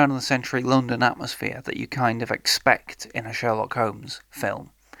of turn of the century London atmosphere that you kind of expect in a Sherlock Holmes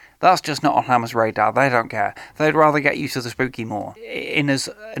film. That's just not on Hammer's radar. They don't care. They'd rather get you to the spooky more in as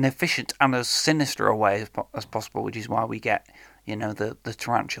an efficient and as sinister a way as possible, which is why we get, the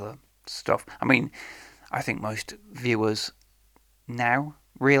tarantula stuff. I mean, I think most viewers now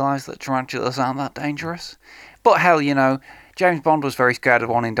realise that tarantulas aren't that dangerous. But hell, James Bond was very scared of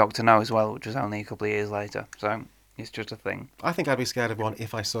one in Doctor No as well, which was only a couple of years later. So it's just a thing. I think I'd be scared of one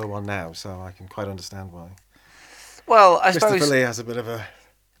if I saw one now, so I can quite understand why. Well, I Christopher suppose... Lee has a bit of a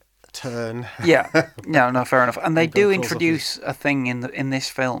turn. Yeah, no, fair enough. And they Bill do calls introduce a thing in this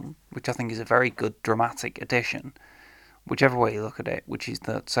film, which I think is a very good dramatic addition, whichever way you look at it, which is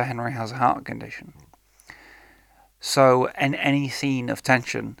that Sir Henry has a heart condition. So any scene of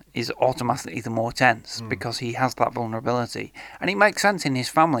tension is automatically the more tense because he has that vulnerability. And it makes sense in his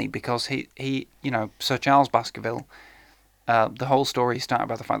family because he Sir Charles Baskerville, the whole story started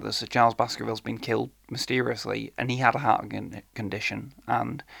by the fact that Sir Charles Baskerville's been killed mysteriously and he had a heart condition,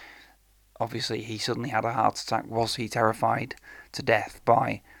 and obviously he suddenly had a heart attack. Was he terrified to death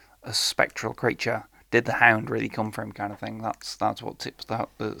by a spectral creature? Did the hound really come for him, kind of thing? That's what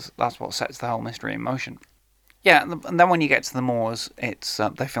that's what sets the whole mystery in motion. Yeah, and then when you get to the moors, it's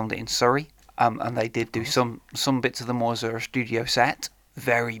they filmed it in Surrey, and they did do some bits of the moors are a studio set,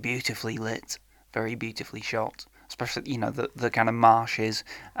 very beautifully lit, very beautifully shot. Especially, the kind of marshes,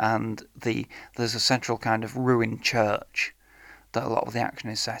 and there's a central kind of ruined church that a lot of the action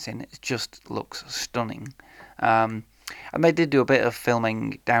is set in. It just looks stunning. And they did do a bit of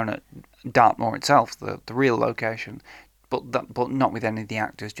filming down at Dartmoor itself, the real location, but not with any of the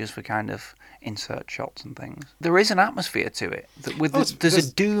actors, just for kind of insert shots and things. There is an atmosphere to it. There's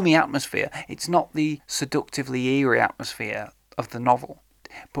a doomy atmosphere. It's not the seductively eerie atmosphere of the novel,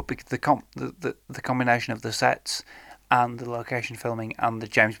 but the combination of the sets and the location filming and the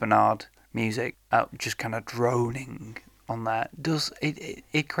James Bernard music just kind of droning on there,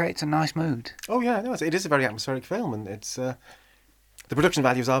 it creates a nice mood. Oh yeah, no, it is a very atmospheric film, and it's the production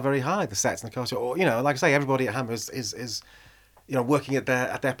values are very high. The sets and the costume, like I say, everybody at Hammer is working at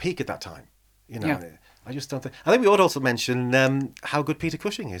their peak at that time. Yeah. I just don't think. I think we ought to also mention how good Peter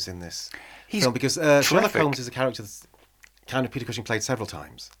Cushing is in this film, because Sherlock Holmes is a character that's kind of Peter Cushing played several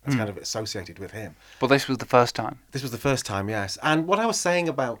times. That's kind of associated with him. But this was the first time. This was the first time, yes. And what I was saying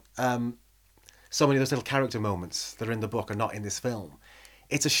about so many of those little character moments that are in the book are not in this film,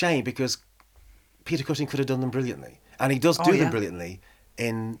 it's a shame because Peter Cushing could have done them brilliantly. And he does do them brilliantly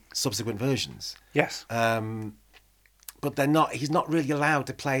in subsequent versions. Yes. But he's not really allowed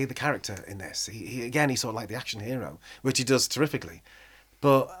to play the character in this. He's sort of like the action hero, which he does terrifically.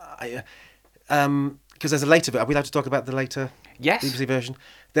 But, because there's a later, are we allowed to talk about the later BBC version?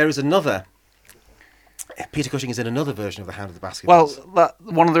 There is another, Peter Cushing is in another version of The Hound of the Baskervilles. Well,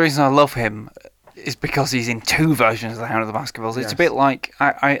 one of the reasons I love him is because he's in 2 versions of The Hound of the Baskervilles. It's Yes. a bit like,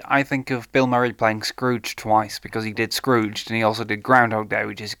 I think of Bill Murray playing Scrooge twice, because he did Scrooged and he also did Groundhog Day,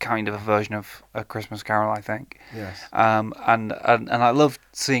 which is kind of a version of A Christmas Carol, I think. Yes. And I love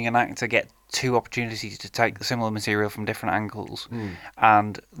seeing an actor get 2 opportunities to take the similar material from different angles.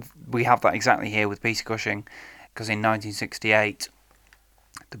 And we have that exactly here with Peter Cushing, because in 1968...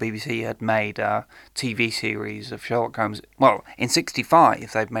 the BBC had made a TV series of Sherlock Holmes. Well, in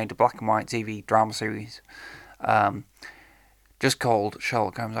 '65, they'd made a black and white TV drama series just called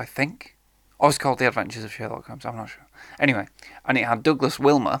Sherlock Holmes, I think. Or it's called The Adventures of Sherlock Holmes, I'm not sure. Anyway, and it had Douglas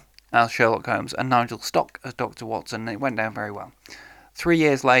Wilmer as Sherlock Holmes and Nigel Stock as Dr. Watson, and it went down very well. 3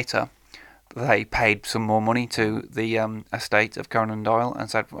 years later, they paid some more money to the estate of Conan Doyle and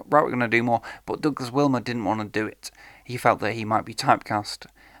said, right, we're going to do more. But Douglas Wilmer didn't want to do it. He felt that he might be typecast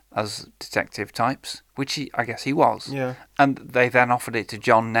as detective types, which I guess he was. Yeah. And they then offered it to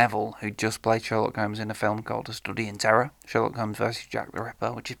John Neville, who just played Sherlock Holmes in a film called A Study in Terror, Sherlock Holmes versus Jack the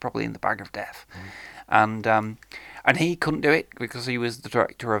Ripper, which is probably in the bag of death. And he couldn't do it because he was the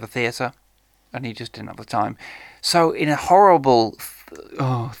director of a theatre, and he just didn't have the time. So in a horrible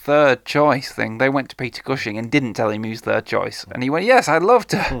third choice thing, they went to Peter Cushing and didn't tell him he was third choice. And he went, yes, I'd love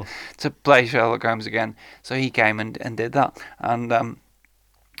to play Sherlock Holmes again. So he came and did that. And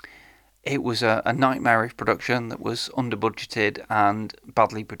it was a nightmarish production that was under-budgeted and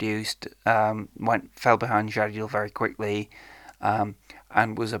badly produced, fell behind schedule very quickly,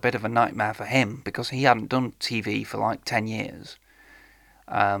 and was a bit of a nightmare for him because he hadn't done TV for like 10 years.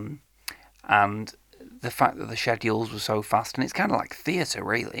 And the fact that the schedules were so fast, and it's kind of like theatre,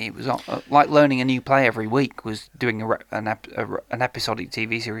 really. It was like learning a new play every week, was doing an episodic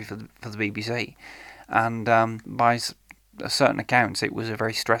TV series for the BBC. And by certain accounts, it was a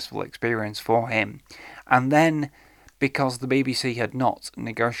very stressful experience for him. And then, because the BBC had not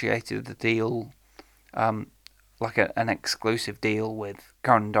negotiated the deal, like an exclusive deal with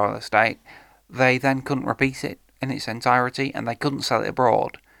Conan Doyle Estate, they then couldn't repeat it in its entirety, and they couldn't sell it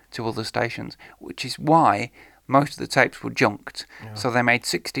abroad to other stations, which is why most of the tapes were junked. Yeah. So they made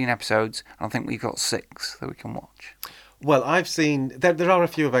 16 episodes, and I think we've got 6 that we can watch. Well, I've seen... There are a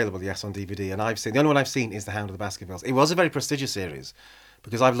few available, yes, on DVD, and the only one I've seen is The Hound of the Baskervilles. It was a very prestigious series,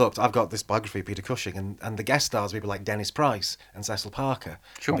 because I've got this biography of Peter Cushing, and the guest stars, people like Dennis Price and Cecil Parker,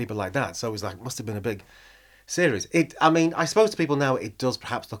 and people like that, so it was like, must have been a big series. I suppose to people now, it does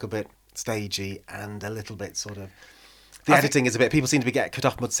perhaps look a bit stagey and a little bit sort of... The editing is a bit... People seem to be getting cut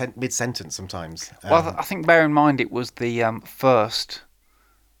off mid-sentence sometimes. Well, I think, bear in mind, it was the first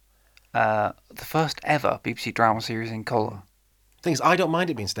ever BBC drama series in colour. Thing is, I don't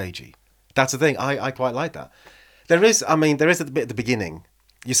mind it being stagey. That's the thing. I quite like that. There is a bit at the beginning.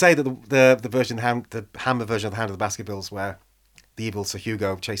 You say that the version, the Hammer version of The Hound of the Baskervilles, where the evil Sir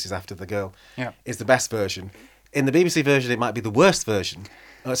Hugo chases after the girl, is the best version. In the BBC version, it might be the worst version.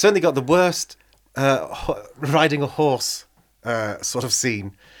 It's certainly got the worst riding a horse sort of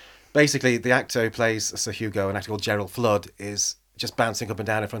scene. Basically, the actor who plays Sir Hugo, an actor called Gerald Flood, is just bouncing up and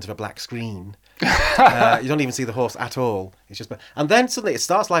down in front of a black screen. You don't even see the horse at all. It's just, and then suddenly it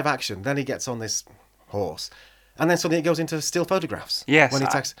starts live action. Then he gets on this horse, and then suddenly it goes into still photographs. Yes, when he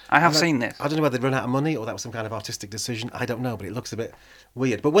I have seen this. I don't know whether they run out of money or that was some kind of artistic decision. I don't know, but it looks a bit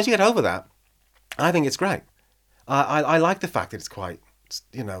weird. But once you get over that, I think it's great. I like the fact that it's quite,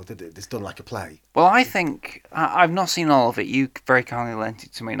 that it's done like a play. Well, I think I've not seen all of it. You very kindly lent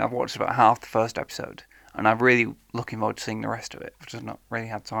it to me, and I've watched about half the first episode. And I'm really looking forward to seeing the rest of it, which I've not really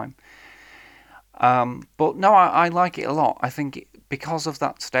had time. But no, I like it a lot. I think because of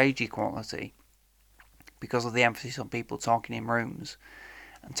that stagey quality, because of the emphasis on people talking in rooms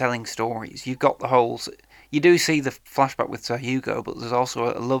and telling stories, you've got the whole... You do see the flashback with Sir Hugo, but there's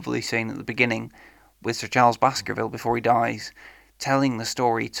also a lovely scene at the beginning with Sir Charles Baskerville before he dies, telling the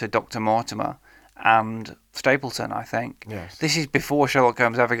story to Dr. Mortimer and Stapleton, I think. Yes. This is before Sherlock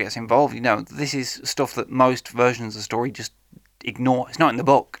Holmes ever gets involved. This is stuff that most versions of the story just ignore. It's not in the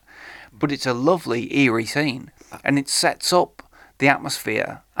book, but it's a lovely, eerie scene, and it sets up the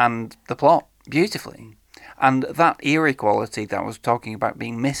atmosphere and the plot beautifully. And that eerie quality that I was talking about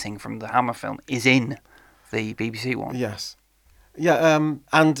being missing from the Hammer film is in the BBC one. Yes. Yeah,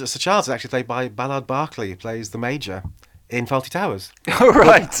 and Sir Charles is actually played by Ballard Berkeley, who plays the Major in Fawlty Towers.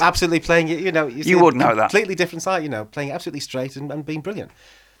 Right. But absolutely playing it, you would know that. Completely different side, playing it absolutely straight and being brilliant.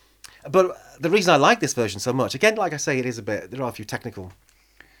 But the reason I like this version so much, again, like I say, there are a few technical...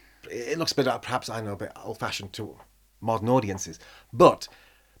 It looks a bit, perhaps, a bit old-fashioned to modern audiences. But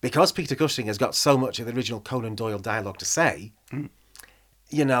because Peter Cushing has got so much of the original Conan Doyle dialogue to say,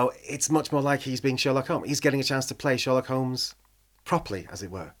 it's much more like he's being Sherlock Holmes. He's getting a chance to play Sherlock Holmes properly, as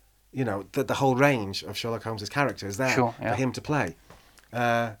it were. you know, the whole range of Sherlock Holmes's characters there Sure, yeah. for him to play.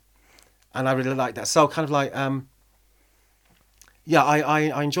 And I really like that. So kind of like, yeah,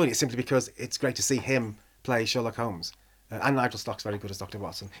 I enjoyed it simply because it's great to see him play Sherlock Holmes. And Nigel Stock's very good as Dr.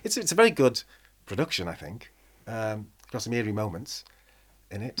 Watson. It's a very good production, I think. Got some eerie moments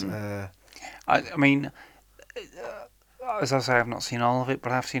in it. I mean, as I say, I've not seen all of it,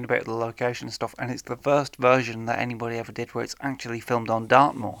 but I've seen a bit of the location and stuff, and it's the first version that anybody ever did where it's actually filmed on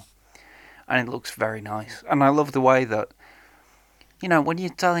Dartmoor. And it looks very nice. And I love the way that, you know, when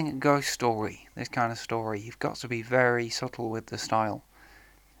you're telling a ghost story, this kind of story, you've got to be very subtle with the style,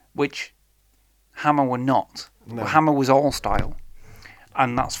 which Hammer were not. No. Hammer was all style,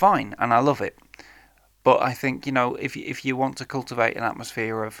 and that's fine, and I love it. But I think, you know, if you want to cultivate an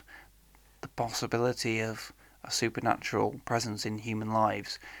atmosphere of the possibility of a supernatural presence in human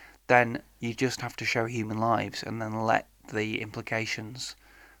lives, then you just have to show human lives and then let the implications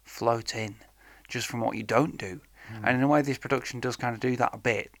float in just from what you don't do. And in a way, this production does kind of do that a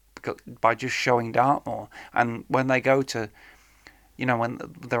bit by just showing Dartmoor. And when they go to, you know, when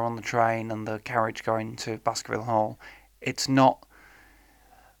they're on the train and the carriage going to Baskerville Hall, it's not,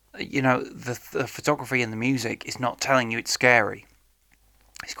 you know, the photography and the music is not telling you it's scary.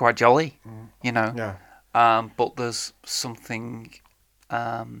 It's quite jolly, you know. Yeah. But there's something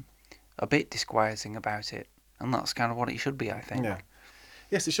a bit disquieting about it. And that's kind of what it should be, I think. Yeah.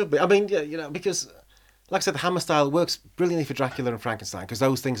 Yes, it should be. I mean, yeah, you know, because, like I said, the Hammer style works brilliantly for Dracula and Frankenstein because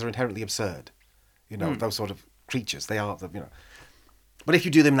those things are inherently absurd. You know, those sort of creatures, they are, you know. But if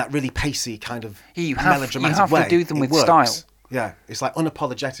you do them in that really pacey kind of melodramatic way, to do them it with works. style. Yeah, it's like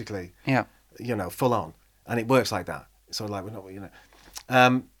unapologetically, you know, full on, and it works like that. It's sort of like we're not, you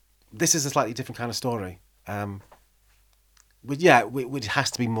know. This is a slightly different kind of story. But yeah, it has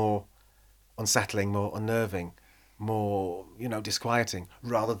to be more unsettling, more unnerving, more, you know, disquieting,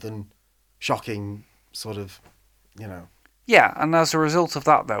 rather than shocking, sort of, you know. Yeah, and as a result of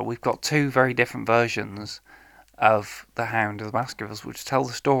that, though, we've got two very different versions of The Hound of the Baskervilles, which tell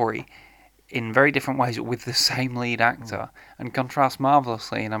the story in very different ways with the same lead actor and contrast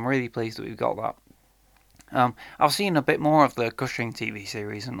marvellously, and I'm really pleased that we've got that. I've seen a bit more of the Cushing TV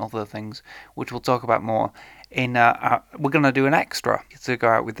series and other things, which we'll talk about more in. We're going to do an extra to go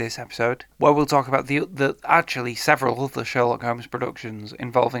out with this episode, where we'll talk about the actually several other Sherlock Holmes productions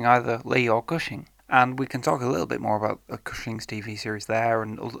involving either Lee or Cushing. And we can talk a little bit more about Cushing's TV series there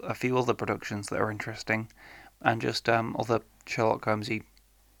and a few other productions that are interesting, and just other Sherlock Holmesy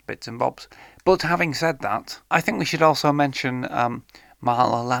bits and bobs. But having said that, I think we should also mention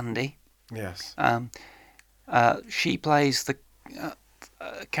Marla Landy. Yes. She plays the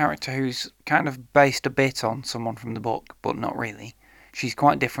character who's kind of based a bit on someone from the book, but not really. She's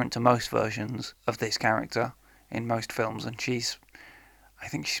quite different to most versions of this character in most films, and I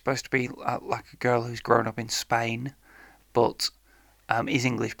think she's supposed to be like a girl who's grown up in Spain, but is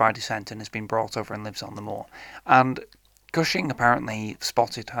English by descent and has been brought over and lives on the moor. And Cushing apparently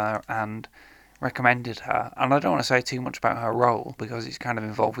spotted her and recommended her. And I don't want to say too much about her role because it's kind of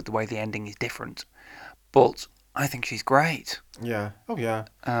involved with the way the ending is different. But I think she's great. Yeah. Oh, yeah.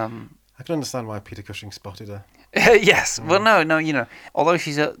 I can understand why Peter Cushing spotted her. Yes. Well, no. You know, although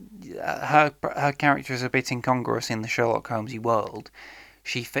she's her character is a bit incongruous in the Sherlock Holmesy world,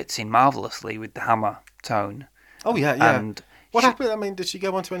 she fits in marvellously with the Hammer tone. Oh, yeah, yeah. And what happened? I mean, did she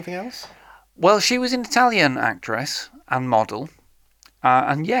go on to anything else? Well, she was an Italian actress and model.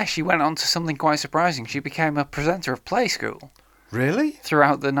 And yeah, she went on to something quite surprising. She became a presenter of Play School. Really?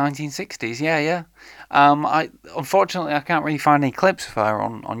 Throughout the 1960s, yeah. Unfortunately, I can't really find any clips of her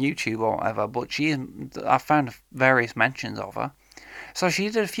on YouTube or whatever, but I found various mentions of her. So she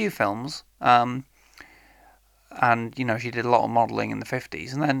did a few films, and, you know, she did a lot of modelling in the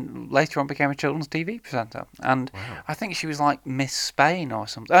 50s, and then later on became a children's TV presenter. And I think she was like Miss Spain or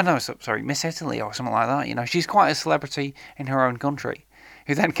something. Oh, no, sorry, Miss Italy or something like that. You know, she's quite a celebrity in her own country,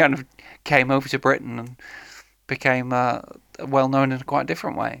 who then kind of came over to Britain and became well known in a quite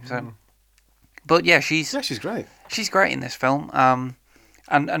different way. So, but yeah, she's great. She's great in this film,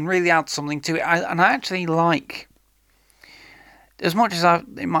 and really adds something to it. I actually like, as much as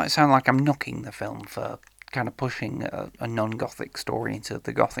it might sound like I'm knocking the film for kind of pushing a non-Gothic story into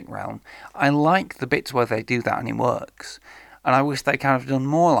the Gothic realm, I like the bits where they do that and it works. And I wish they kind of done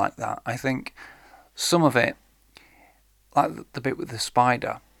more like that. I think some of it, like the bit with the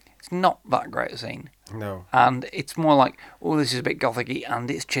spider, it's not that great a scene. No. And it's more like, oh, this is a bit Gothic-y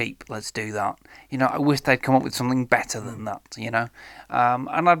and it's cheap, let's do that. You know, I wish they'd come up with something better than that, you know.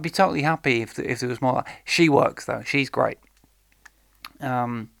 And I'd be totally happy if there was more. She works, though. She's great.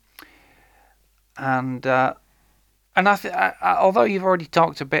 And And although you've already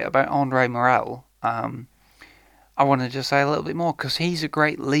talked a bit about Andre Morel, I want to just say a little bit more, because he's a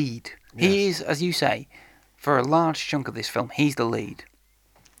great lead. Yes. He is, as you say, for a large chunk of this film, he's the lead.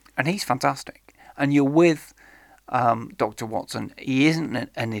 And he's fantastic. And you're with Dr. Watson. He isn't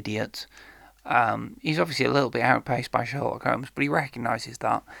an idiot. He's obviously a little bit outpaced by Sherlock Holmes, but he recognises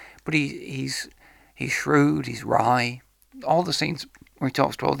that. But he's shrewd, he's wry. All the scenes where he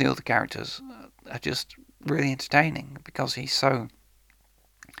talks to all the other characters are just really entertaining, because he's so...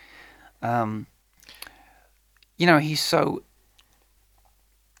 he's so...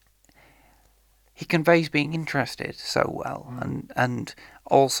 He conveys being interested so well, and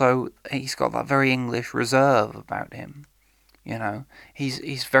also he's got that very English reserve about him.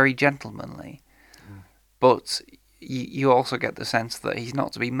 He's very gentlemanly, but you also get the sense that he's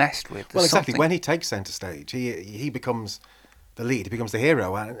not to be messed with. Well, exactly. When he takes centre stage, he becomes the lead, he becomes the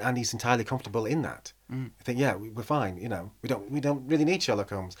hero, and he's entirely comfortable in that. I think, yeah, we're fine. We don't really need Sherlock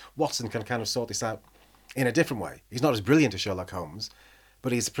Holmes. Watson can kind of sort this out in a different way. He's not as brilliant as Sherlock Holmes,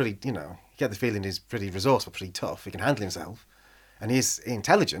 but he's pretty, you get the feeling he's pretty resourceful, pretty tough. He can handle himself. And he's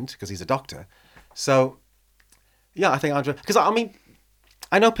intelligent, because he's a doctor. So, yeah, I think Andre... Because,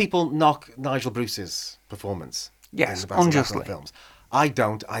 I know people knock Nigel Bruce's performance in the Basil unjustly. films. I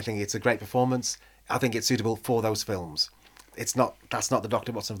don't. I think it's a great performance. I think it's suitable for those films. That's not the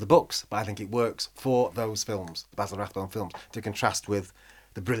Dr. Watson of the books, but I think it works for those films, the Basil Rathbone films, to contrast with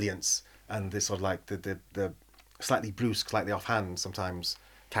the brilliance and the sort of like the slightly brusque, slightly offhand sometimes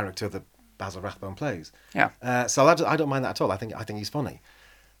character that Basil Rathbone plays. Yeah. So I don't mind that at all. I think he's funny,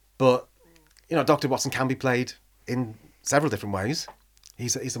 but Dr. Watson can be played in several different ways.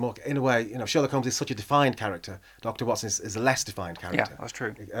 He's a more, in a way, Sherlock Holmes is such a defined character. Dr. Watson is a less defined character. Yeah, that's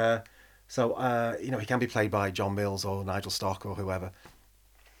true. So he can be played by John Mills or Nigel Stock or whoever,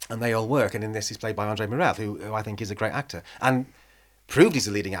 and they all work. And in this, he's played by Andre Morel, who I think is a great actor, and proved he's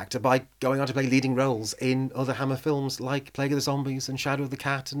a leading actor by going on to play leading roles in other Hammer films like Plague of the Zombies and Shadow of the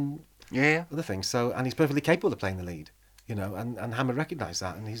Cat and other things. So, and he's perfectly capable of playing the lead, and Hammer recognised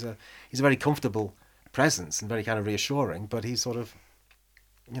that, and he's a very comfortable presence and very kind of reassuring. But he's sort of,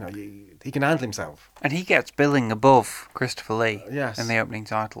 he can handle himself. And he gets billing above Christopher Lee Yes. in the opening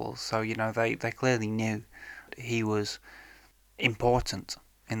titles. So, they clearly knew he was important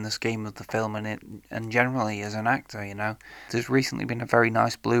in the scheme of the film and generally as an actor. There's recently been a very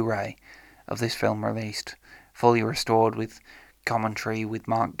nice Blu-ray of this film released, fully restored with commentary with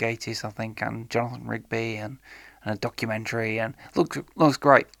Mark Gatiss, I think, and Jonathan Rigby and a documentary, and looks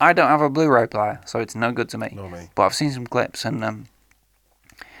great. I don't have a Blu-ray player, so it's no good to me. Nor me. But I've seen some clips, and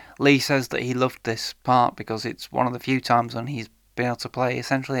Lee says that he loved this part because it's one of the few times when he's been able to play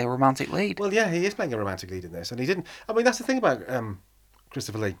essentially a romantic lead. Well, yeah, he is playing a romantic lead in this, and he didn't. That's the thing about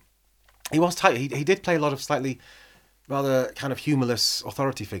Christopher Lee. He was tight. He did play a lot of slightly rather kind of humourless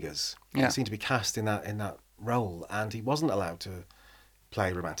authority figures. Yeah. He seemed to be cast in that role, and he wasn't allowed to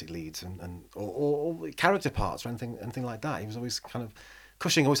play romantic leads or character parts or anything like that. He was always kind of...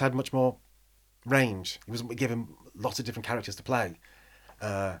 Cushing always had much more range. He was given lots of different characters to play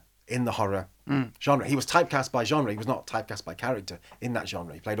in the horror genre. He was typecast by genre. He was not typecast by character in that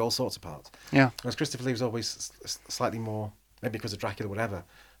genre. He played all sorts of parts. Yeah. Whereas Christopher Lee was always slightly more, maybe because of Dracula, whatever.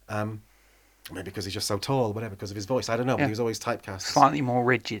 Maybe because he's just so tall, whatever, because of his voice. I don't know, but he was always typecast. Slightly more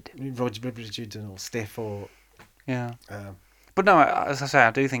rigid. Rigid and all stiff or... Yeah. But no, as I say,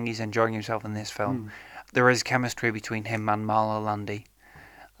 I do think he's enjoying himself in this film. There is chemistry between him and Marla Landy.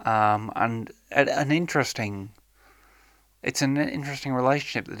 And an interesting... It's an interesting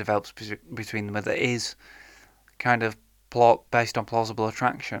relationship that develops between them that is kind of based on plausible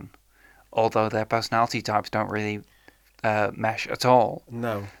attraction, although their personality types don't really mesh at all.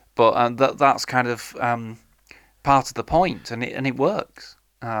 No. But that's kind of part of the point, and it works,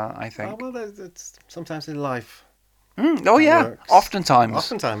 I think. Oh, well, it's sometimes in life. Oh, yeah. Works.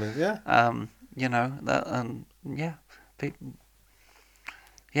 Oftentimes, yeah.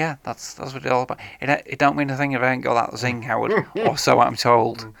 Yeah, that's what it's all about. It don't mean a thing if I ain't got that zing, Howard, or so I'm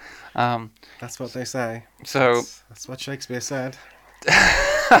told. That's what they say. So that's what Shakespeare said.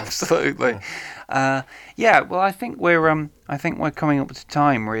 Absolutely. Well, I think we're coming up to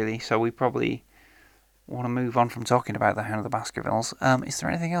time, really. So we probably want to move on from talking about the Hound of the Baskervilles. Is there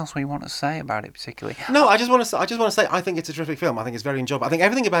anything else we want to say about it particularly? No, I just want to say I think it's a terrific film. I think it's very enjoyable. I think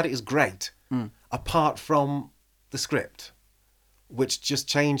everything about it is great, apart from the script, which just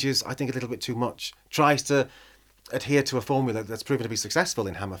changes, I think, a little bit too much. Tries to adhere to a formula that's proven to be successful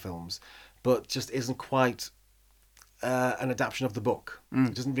in Hammer films, but just isn't quite an adaptation of the book.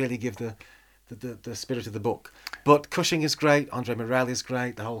 It doesn't really give the the spirit of the book. But Cushing is great, Andre Morel is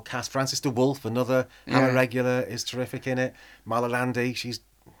great, the whole cast. Francis de Wolfe, another Hammer regular, is terrific in it. Marla Landy, she's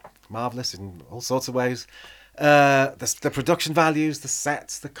marvellous in all sorts of ways. The production values, the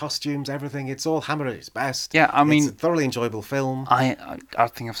sets, the costumes, everything, it's all Hammer at its best. Yeah, I mean... It's a thoroughly enjoyable film. I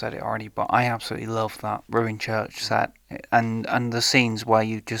think I've said it already, but I absolutely love that Ruined Church set and the scenes where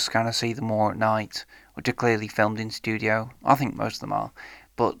you just kind of see them more at night, which are clearly filmed in studio. I think most of them are.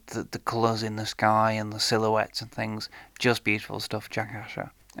 But the colours in the sky and the silhouettes and things, just beautiful stuff, Jack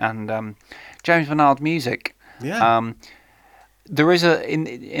Asher. And James Bernard music. Yeah. There is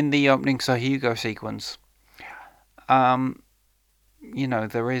in the opening Sir Hugo sequence, there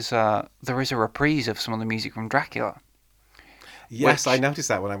is a reprise of some of the music from Dracula. Yes, I noticed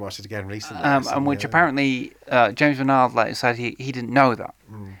that when I watched it again recently. And which apparently James Bernard later said he didn't know that.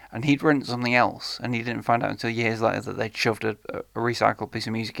 And he'd written something else, and he didn't find out until years later that they'd shoved a recycled piece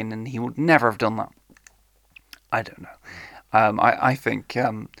of music in, and he would never have done that. I don't know. I think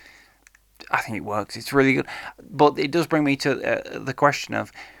it works. It's really good. But it does bring me to the question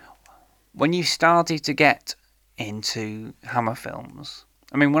of, when you started to get into Hammer films...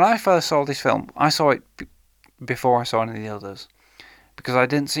 I mean, when I first saw this film, I saw it before I saw any of the others, because I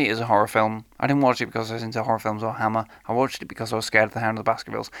didn't see it as a horror film. I didn't watch it because I was into horror films or Hammer. I watched it because I was scared of the Hound of the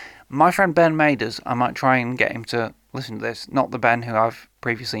Baskervilles. My friend Ben Maders, I might try and get him to listen to this, not the Ben who I've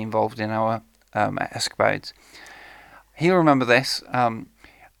previously involved in our escapades. He'll remember this.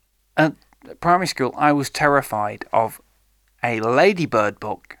 At primary school, I was terrified of a Ladybird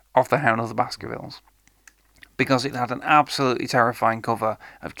book of the Hound of the Baskervilles, because it had an absolutely terrifying cover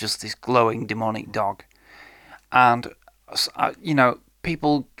of just this glowing demonic dog. And, all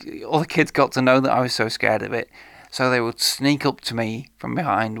the kids got to know that I was so scared of it, so they would sneak up to me from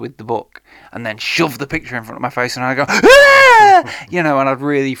behind with the book and then shove the picture in front of my face, and I'd go, "Ah!" And I'd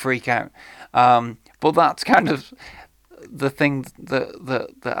really freak out. But that's kind of the thing that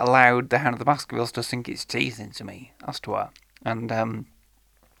allowed the Hound of the Baskervilles to sink its teeth into me, as to her, and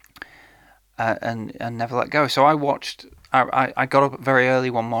never let go. So I watched. I got up very early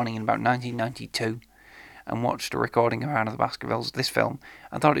one morning in about 1992. And watched a recording of Hound of the Baskervilles, this film.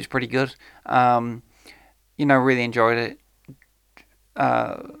 I thought it was pretty good. Really enjoyed it.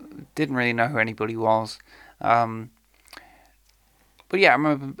 Didn't really know who anybody was. But yeah, I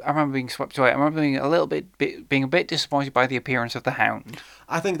remember being swept away. I remember being being a bit disappointed by the appearance of the Hound.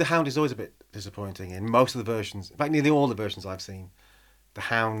 I think the Hound is always a bit disappointing in most of the versions. In fact, nearly all the versions I've seen. The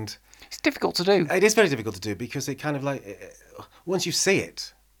Hound... It's difficult to do. It is very difficult to do, because it kind of once you see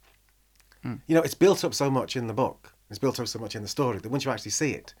it, it's built up so much in the book, it's built up so much in the story, that once you actually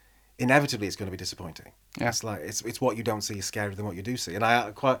see it, inevitably it's going to be disappointing. Yeah. It's what you don't see is scarier than what you do see. And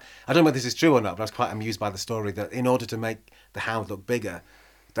I don't know whether this is true or not, but I was quite amused by the story that in order to make the Hound look bigger,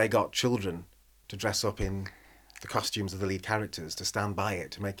 they got children to dress up in the costumes of the lead characters to stand by it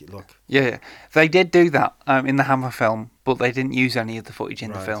to make it look... Yeah. They did do that in the Hammer film, but they didn't use any of the footage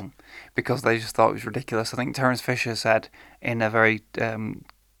in the film because they just thought it was ridiculous. I think Terence Fisher said in a very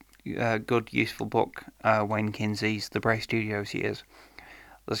good, useful book, Wayne Kinsey's The Bray Studios Years,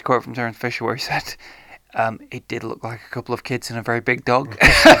 there's a quote from Terence Fisher where he said, it did look like a couple of kids and a very big dog,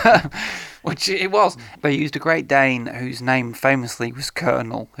 which it was. They used a Great Dane whose name famously was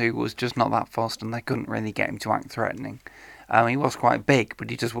Colonel, who was just not that fussed, and they couldn't really get him to act threatening. He was quite big, but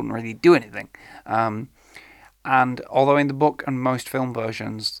he just wouldn't really do anything. And although in the book and most film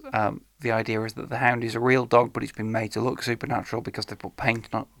versions, the idea is that the Hound is a real dog, but it's been made to look supernatural because they put paint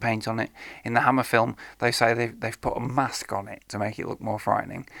on it. In the Hammer film, they say they've put a mask on it to make it look more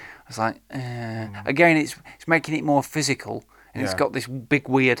frightening. It's like, again, it's making it more physical, and it's got this big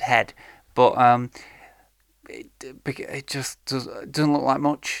weird head, but it just doesn't look like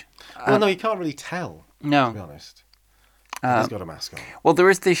much. Well, no, you can't really tell. No, to be honest. He's got a mask on. Well, there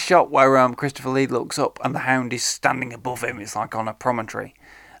is this shot where Christopher Lee looks up and the Hound is standing above him. It's like on a promontory.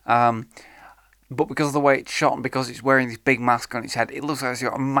 But because of the way it's shot and because it's wearing this big mask on its head, it looks like it's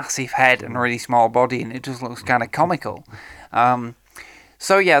got a massive head and a really small body, and it just looks kind of comical.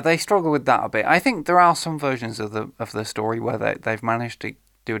 So yeah, they struggle with that a bit. I think there are some versions of the story where they've managed to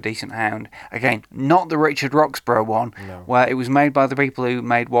do a decent Hound. Again, not the Richard Roxburgh one, where it was made by the people who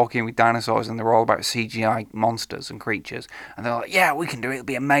made Walking with Dinosaurs, and they're all about CGI monsters and creatures. And they're like, yeah, we can do it, it'll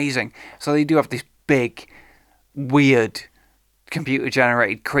be amazing. So they do have this big, weird,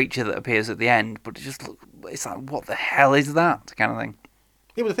 computer-generated creature that appears at the end, but it's like, what the hell is that? Kind of thing.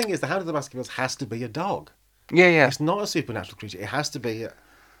 Yeah, but the thing is, the Hound of the Baskervilles has to be a dog. Yeah. It's not a supernatural creature. It has to be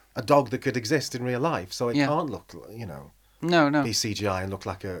a dog that could exist in real life. So it can't look, No. be CGI and look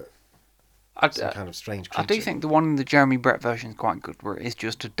like a some kind of strange I creature. do think the one in the Jeremy Brett version is quite good, where it is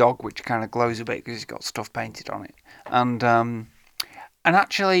just a dog which kind of glows a bit because it's got stuff painted on it. And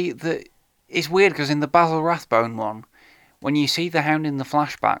actually, it's weird because in the Basil Rathbone one, when you see the Hound in the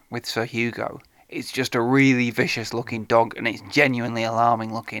flashback with Sir Hugo, it's just a really vicious looking dog, and it's genuinely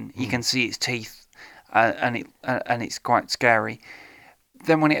alarming looking. You can see its teeth, and it's quite scary.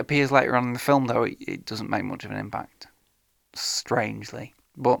 Then when it appears later on in the film, though, it doesn't make much of an impact, strangely.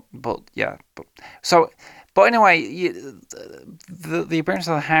 But anyway, the appearance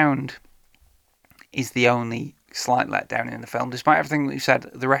of the Hound is the only slight letdown in the film. Despite everything we've said,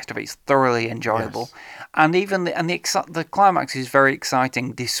 the rest of it's thoroughly enjoyable, and even the climax is very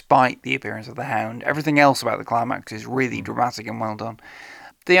exciting. Despite the appearance of the Hound, everything else about the climax is really dramatic and well done.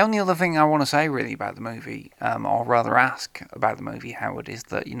 The only other thing I want to say really about the movie, or rather ask about the movie, Howard, is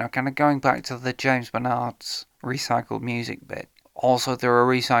that, kind of going back to the James Bernard's recycled music bit. Also, there are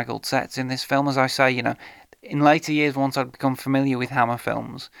recycled sets in this film, as I say. In later years, once I'd become familiar with Hammer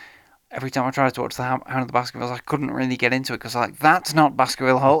films, every time I tried to watch the Hound of the Baskervilles, I couldn't really get into it because, that's not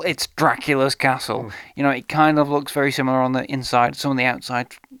Baskerville Hall, it's Dracula's castle. It kind of looks very similar on the inside. Some of the outside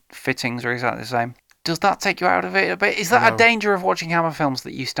fittings are exactly the same. Does that take you out of it a bit? Is that a danger of watching Hammer films,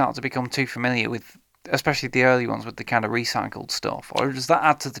 that you start to become too familiar with, especially the early ones, with the kind of recycled stuff? Or does that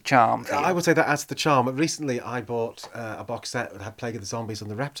add to the charm for you? I would say that adds to the charm. Recently, I bought a box set that had Plague of the Zombies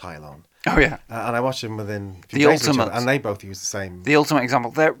and The Reptile on. Oh, yeah. And I watched them within a few days of each other, and they both use the same... The ultimate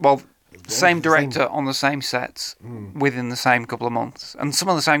example. Same director on the same sets within the same couple of months. And some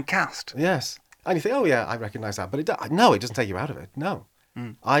of the same cast. Yes. And you think, oh, yeah, I recognise that. But it doesn't take you out of it. No.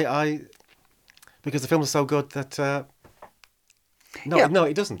 Because the film is so good that... No,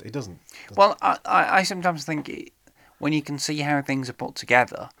 it doesn't. It doesn't. Well, I sometimes think when you can see how things are put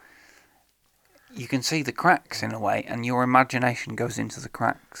together, you can see the cracks in a way, and your imagination goes into the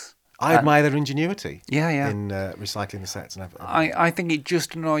cracks. I admire their ingenuity. Yeah. In recycling the sets and everything. I think it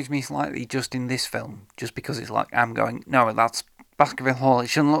just annoys me slightly just in this film, just because it's like I'm going, no, that's Baskerville Hall. It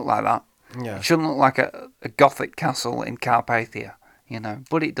shouldn't look like that. Yeah. It shouldn't look like a Gothic castle in Carpathia.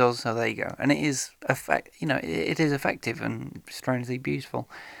 But it does, so there you go. And it is it is effective and strangely beautiful.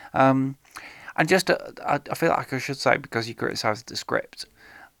 And just, I feel like I should say, because you criticised the script,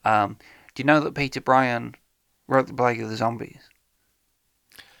 do you know that Peter Bryan wrote The Plague of the Zombies?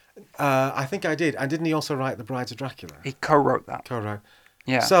 I think I did. And didn't he also write The Brides of Dracula? He co-wrote that. Co-wrote.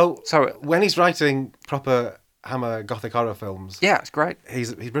 Yeah. So when he's writing proper Hammer Gothic horror films... Yeah, it's great.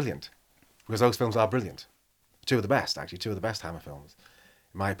 He's brilliant. Because those films are brilliant. Two of the best Hammer films,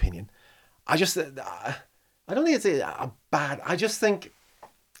 in my opinion. I don't think it's a bad... I just think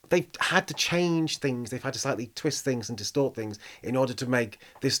they've had to change things. They've had to slightly twist things and distort things in order to make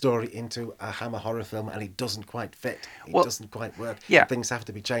this story into a Hammer horror film, and it doesn't quite fit. It doesn't quite work. Yeah. Things have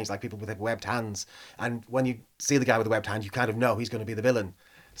to be changed, like people with their webbed hands. And when you see the guy with the webbed hand, you kind of know he's going to be the villain.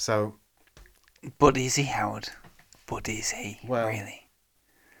 So... But is he, Howard? But is he, really?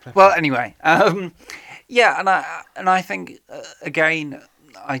 Well, anyway, and I think again,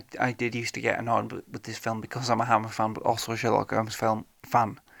 I did used to get annoyed with this film because I'm a Hammer fan, but also a Sherlock Holmes film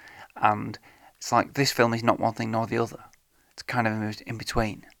fan, and it's like this film is not one thing nor the other. It's kind of in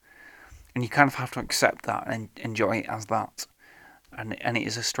between, and you kind of have to accept that and enjoy it as that, and it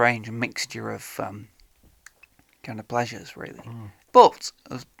is a strange mixture of kind of pleasures, really. But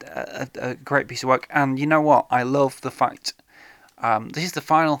a great piece of work, and you know what? I love the fact. This is the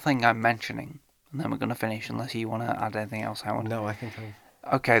final thing I'm mentioning, and then we're going to finish, unless you want to add anything else, Howard. No, I think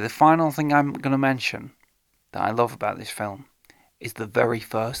Okay, the final thing I'm going to mention that I love about this film is the very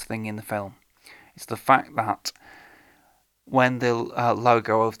first thing in the film. It's the fact that when the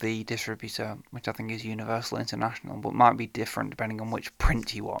logo of the distributor, which I think is Universal International, but might be different depending on which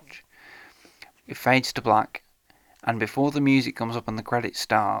print you watch, it fades to black, and before the music comes up and the credits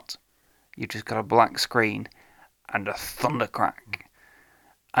start, you've just got a black screen and a thunder crack.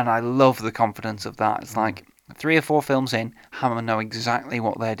 And I love the confidence of that. It's like 3 or 4 films in, Hammer know exactly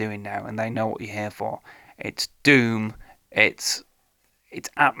what they're doing now, and they know what you're here for. It's doom, it's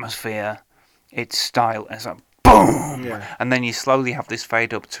atmosphere, it's style. It's like boom, and then you slowly have this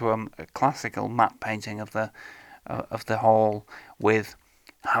fade up to a classical matte painting of the hall with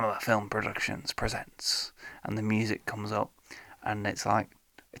Hammer Film Productions presents, and the music comes up, and it's like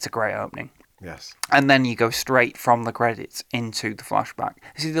it's a great opening. Yes. And then you go straight from the credits into the flashback.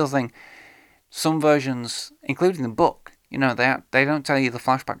 This is the other thing. Some versions, including the book, they don't tell you the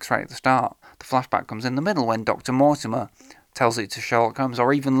flashback straight at the start. The flashback comes in the middle when Dr. Mortimer tells it to Sherlock Holmes,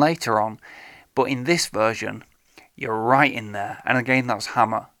 or even later on. But in this version, you're right in there. And again, that's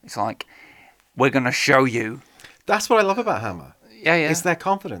Hammer. It's like, we're going to show you. That's what I love about Hammer. Yeah. It's their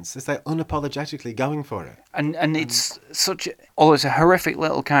confidence. It's their unapologetically going for it. And it's although it's a horrific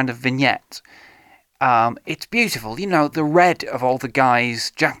little kind of vignette, it's beautiful. You know, the red of all the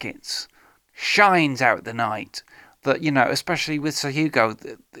guys' jackets shines out the night. That, you know, especially with Sir Hugo,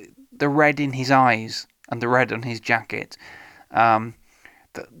 the red in his eyes and the red on his jacket,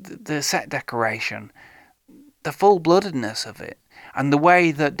 the set decoration, the full-bloodedness of it, and the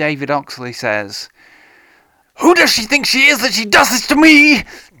way that David Oxley says, "Who does she think she is that she does this to me?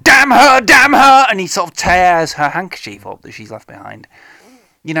 Damn her, damn her!" And he sort of tears her handkerchief up that she's left behind.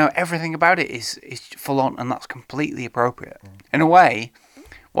 You know, everything about it is full on, and that's completely appropriate. In a way,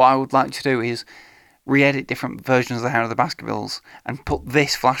 what I would like to do is re-edit different versions of The Hound of the Baskervilles and put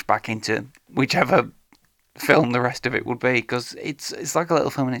this flashback into whichever film the rest of it would be, because it's like a little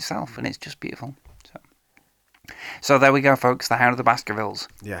film in itself, and it's just beautiful. So there we go, folks, The Hound of the Baskervilles.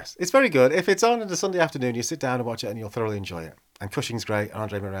 Yes, it's very good. If it's on a Sunday afternoon, you sit down and watch it and you'll thoroughly enjoy it. And Cushing's great,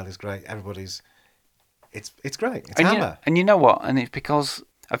 Andre Morel is great, everybody's... It's great. It's Hammer. And you know what? And it's because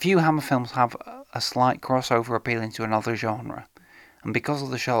a few Hammer films have a slight crossover appealing to another genre. And because of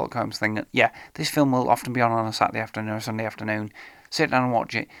the Sherlock Holmes thing, this film will often be on a Saturday afternoon or Sunday afternoon. Sit down and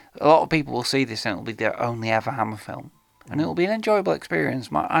watch it. A lot of people will see this and it'll be their only ever Hammer film. And it'll be an enjoyable experience.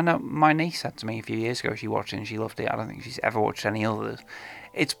 I know my niece said to me a few years ago she watched it and she loved it. I don't think she's ever watched any others.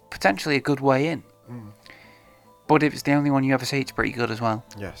 It's potentially a good way in. But if it's the only one you ever see, it's pretty good as well.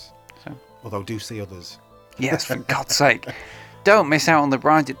 Yes. So. Although do see others. Yes, for God's sake. Don't miss out on The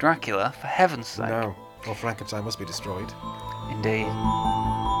Bride of Dracula, for heaven's sake. No. Or Frankenstein must be destroyed. Indeed.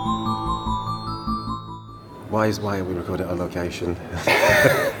 Why are we recording on location?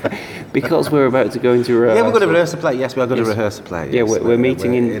 Because we're about to go into rehearsal. Yeah, we're going to rehearse a play. Yes, we are going to rehearse a play. Yeah, we're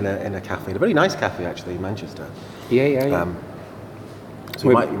meeting in a cafe, in a very nice cafe actually in Manchester. Yeah. So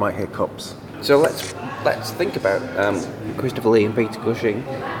you might hear cups. So let's think about Christopher Lee and Peter Cushing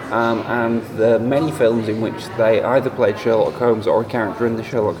and the many films in which they either played Sherlock Holmes or a character in the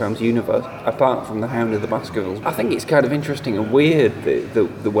Sherlock Holmes universe, apart from The Hound of the Baskervilles. I think it's kind of interesting and weird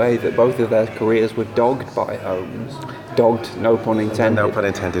the way that both of their careers were dogged by Holmes. Dogged, no pun intended. No pun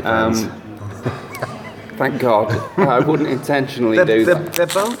intended, friends. Thank God. I wouldn't intentionally do that.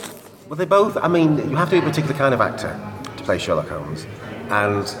 They're both, I mean, you have to be a particular kind of actor to play Sherlock Holmes.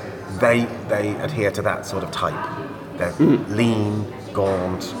 And they adhere to that sort of type. They're lean,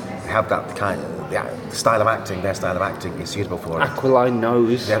 gaunt, they have that kind of style of acting. Their style of acting is suitable for it. Aquiline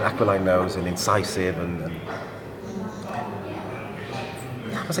nose. They're aquiline nose and incisive and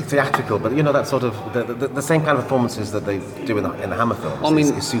I was like theatrical, but you know that sort of the same kind of performances that they do in the Hammer films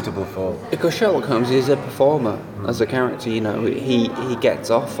is suitable for. Because Sherlock Holmes is a performer as a character. You know, he gets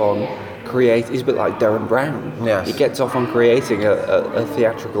off on he's a bit like Derren Brown. Yes. He gets off on creating a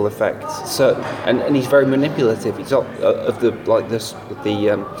theatrical effect. So and he's very manipulative. He's of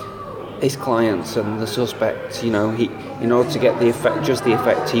his clients and the suspects. You know, in order to get the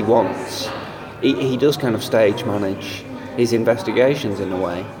effect he wants, he does kind of stage manage his investigations in a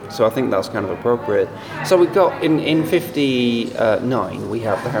way. So I think that's kind of appropriate. So we've got in 59 we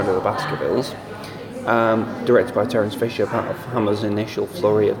have The Hound of the Baskervilles. Directed by Terence Fisher, part of Hammer's initial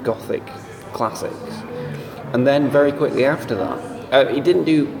flurry of Gothic classics. And then very quickly after that, it didn't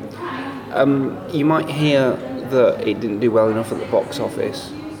do... you might hear that it didn't do well enough at the box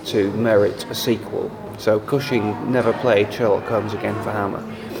office to merit a sequel. So Cushing never played Sherlock Holmes again for Hammer.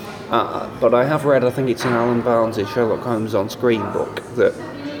 But I have read, I think it's in Alan Barnes' Sherlock Holmes on Screen book, that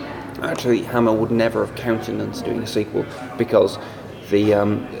actually Hammer would never have countenanced doing a sequel because the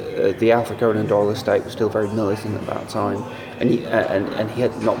Arthur Conan Doyle estate was still very militant at that time, and he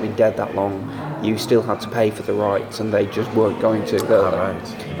had not been dead that long. You still had to pay for the rights, and they just weren't going to.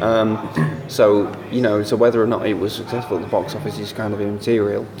 So whether or not it was successful at the box office is kind of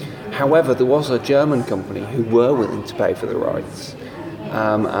immaterial. However, there was a German company who were willing to pay for the rights,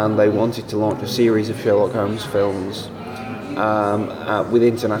 and they wanted to launch a series of Sherlock Holmes films with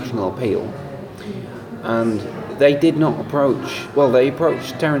international appeal, and they did not approach... Well, they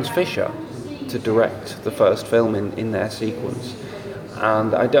approached Terence Fisher to direct the first film in their sequence.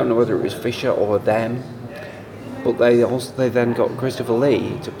 And I don't know whether it was Fisher or them, but they then got Christopher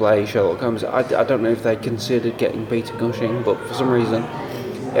Lee to play Sherlock Holmes. I don't know if they considered getting Peter Cushing, but for some reason,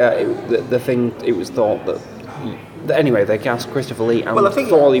 it was thought that... Anyway, they cast Christopher Lee and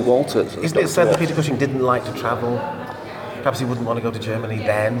Thorley Walters. Isn't it said that Peter Cushing didn't like to travel? Perhaps he wouldn't want to go to Germany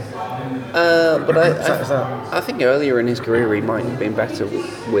then. But I think earlier in his career he might have been better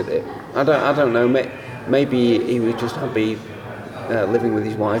with it. I don't know. Maybe he was just happy living with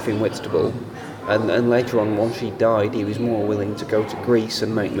his wife in Whitstable, and later on, once she died, he was more willing to go to Greece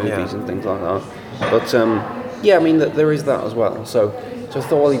and make movies and things like that. But Yeah, I mean, there is that as well. So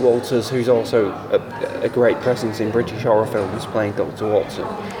Thorley Walters, who's also a great presence in British horror films, playing Dr. Watson.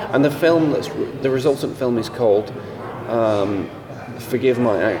 And the resultant film is called, forgive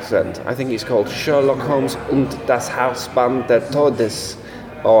my accent, I think it's called Sherlock Holmes und das Hausband der Todes,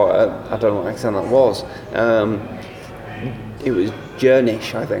 or I don't know what accent that was. It was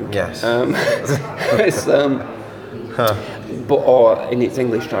Jernish, I think. Yes. It's, or in its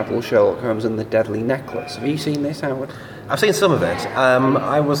English title, Sherlock Holmes and the Deadly Necklace. Have you seen this, Howard? I've seen some of it.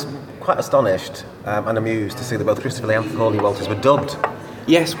 I was quite astonished and amused to see that both Christopher Lee and Thorley Walters were dubbed.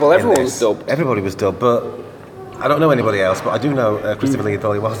 Yes, well, everyone was dubbed. Everybody was dubbed, but I don't know anybody else, but I do know Christopher Lee and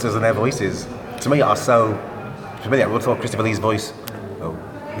Thorley Walters, and their voices, to me, are so familiar. I would have thought Christopher Lee's voice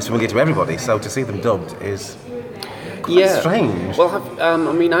is familiar to everybody, so to see them dubbed is quite strange. Well,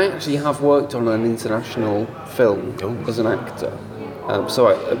 I actually have worked on an international film as an actor. Until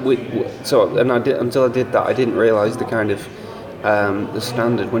I did that, I didn't realise the kind of the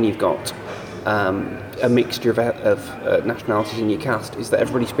standard when you've got a mixture of nationalities in your cast is that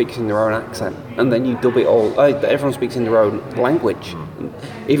everybody speaks in their own accent, and then you dub it all. Everyone speaks in their own language,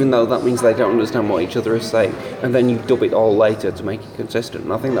 even though that means they don't understand what each other is saying, and then you dub it all later to make it consistent.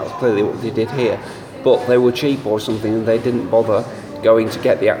 And I think that's clearly what they did here. But they were cheap or something, and they didn't bother going to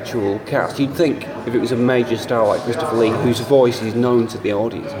get the actual cast. You'd think if it was a major star like Christopher Lee, whose voice is known to the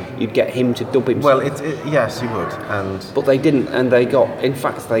audience, you'd get him to dub himself. Well, yes, you would. But they didn't, and they got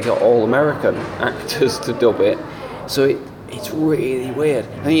all American actors to dub it. So it's really weird.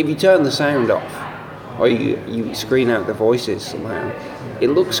 I mean, if you turn the sound off, or you screen out the voices somehow, it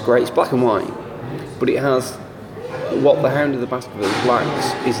looks great. It's black and white, but it has. What The Hound of the Baskervilles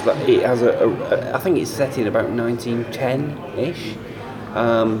lacks is that it has I think it's set in about 1910-ish,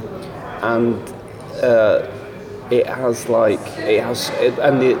 and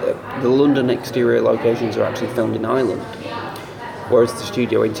the London exterior locations are actually filmed in Ireland, whereas the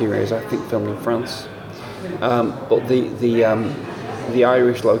studio interior is, I think, filmed in France. But the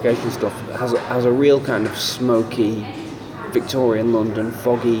Irish location stuff has a real kind of smoky Victorian London,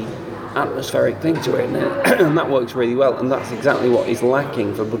 foggy, atmospheric thing to it, and that works really well, and that's exactly what is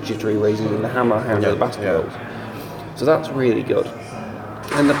lacking for budgetary reasons in the Hammer Hound of the Baskervilles. So that's really good.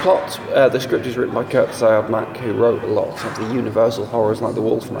 And the plot, the script is written by Kurt Siodmak, who wrote a lot of the Universal horrors like The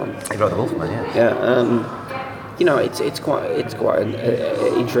Wolfman. He wrote The Wolfman, yeah. Yeah, it's quite an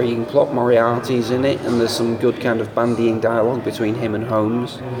intriguing plot. Moriarty's in it, and there's some good kind of bandying dialogue between him and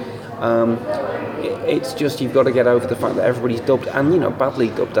Holmes. It's just you've got to get over the fact that everybody's dubbed, and badly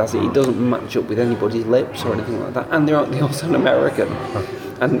dubbed as it doesn't match up with anybody's lips or anything like that. And they're also an American,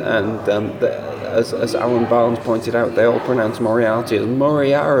 and as Alan Barnes pointed out, they all pronounce Moriarty as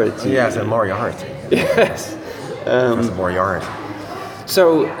Moriarty. Yeah, it's a Moriarty. Yes, it's a Moriarty.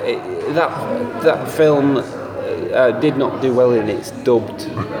 So that film did not do well in its dubbed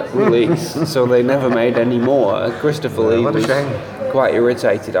release, so they never made any more. Christopher Lee was quite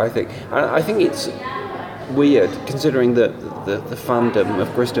irritated, I think. And I think it's weird, considering the fandom of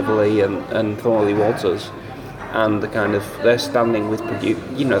Christopher Lee and Thorley Walters, and the kind of their standing with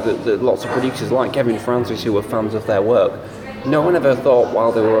the lots of producers like Kevin Francis who were fans of their work. No one ever thought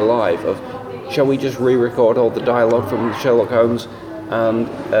while they were alive of, shall we just re-record all the dialogue from Sherlock Holmes and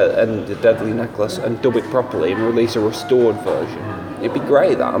the Deadly Necklace and dub it properly and release a restored version? It'd be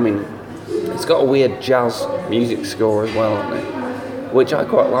great. That, I mean, it's got a weird jazz music score as well on it, which I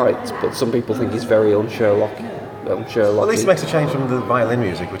quite liked, but some people think it's very un-Sherlock. Well, at least it makes a change from the violin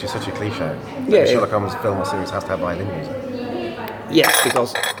music, which is such a cliche. Yeah, Sherlock Holmes film or series has to have violin music.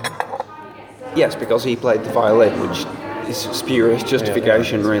 Yes, because he played the violin, which is spurious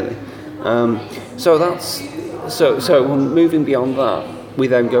justification, really. So moving beyond that, we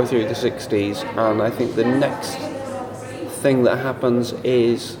then go through the 60s, and I think the next thing that happens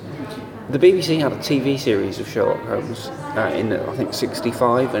is the BBC had a TV series of Sherlock Holmes in, I think,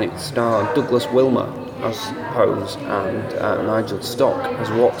 65, and it starred Douglas Wilmer as Holmes and Nigel Stock as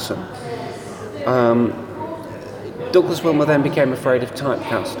Watson. Douglas Wilmer then became afraid of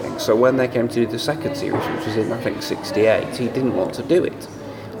typecasting, so when they came to do the second series, which was in, I think, 68, he didn't want to do it,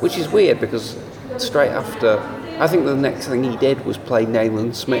 which is weird because straight after, I think the next thing he did was play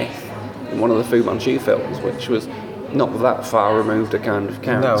Nayland Smith in one of the Fu Manchu films, which was not that far removed a kind of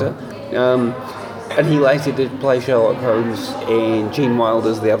character. No. And he later did play Sherlock Holmes in Gene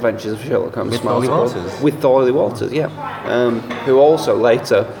Wilder's The Adventures of Sherlock Holmes. With Thorley Walters? With Thorley Walters, yeah. Who also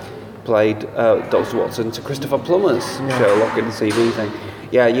later played Dr. Watson to Christopher Plummer's Sherlock in the TV thing.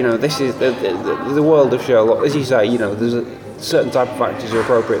 Yeah, this is the world of Sherlock. As you say, there's a certain type of actors are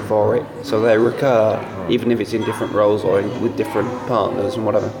appropriate for it, so they recur, even if it's in different roles or with different partners and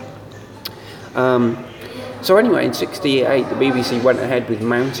whatever. So anyway, in '68, the BBC went ahead with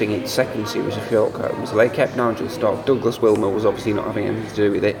mounting its second series of Sherlock Holmes. They kept Nigel Stark. Douglas Wilmer was obviously not having anything to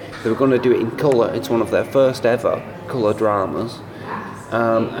do with it. They were going to do it in colour. It's one of their first ever colour dramas.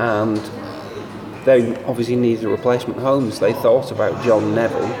 And they obviously needed a replacement Holmes. They thought about John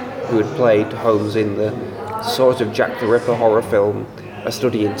Neville, who had played Holmes in the sort of Jack the Ripper horror film A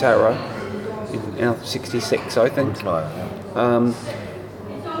Study in Terror in '66, I think.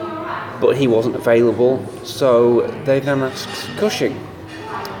 But he wasn't available, so they then asked Cushing,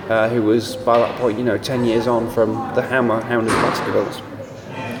 who was by that point, 10 years on from The Hammer, Hound of the Baskervilles.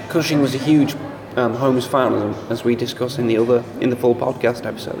 Cushing was a huge Holmes fan, as we discussed in the full podcast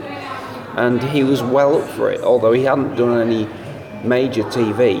episode, and he was well up for it, although he hadn't done any major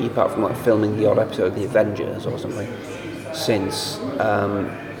TV, apart from like filming the odd episode of The Avengers or something, since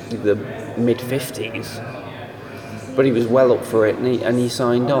the mid-50s. But he was well up for it, and he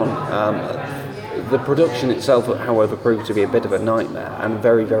signed on. The production itself, however, proved to be a bit of a nightmare and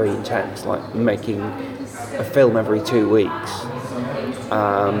very, very intense, like making a film every 2 weeks.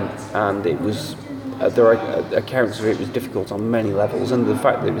 And it was, there are accounts of it was difficult on many levels, and the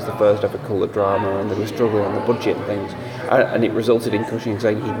fact that it was the first ever colour drama and they were struggling on the budget and things, and it resulted in Cushing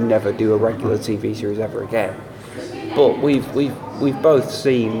saying he'd never do a regular TV series ever again. But we've both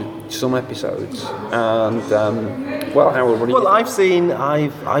seen some episodes, and Howard, what do you think?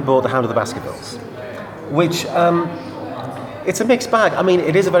 I bought The Hound of the Baskervilles, which it's a mixed bag. I mean,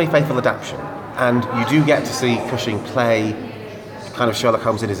 it is a very faithful adaptation, and you do get to see Cushing play kind of Sherlock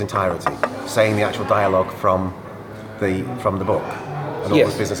Holmes in his entirety, saying the actual dialogue from the book and all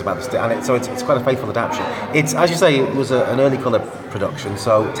this business about the so it's quite a faithful adaptation. It's, as you say, it was an early colour production,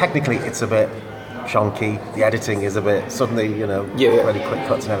 so technically it's a bit chonky. The editing is a bit suddenly, really quick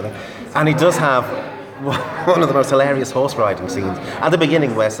cuts and everything. And it does have one of the most hilarious horse riding scenes at the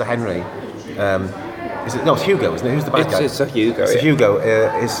beginning, where Sir Henry, it's Hugo, isn't it? Who's the bad guy? It's Sir Hugo. Sir Hugo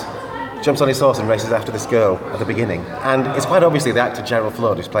jumps on his horse and races after this girl at the beginning, and it's quite obviously the actor Gerald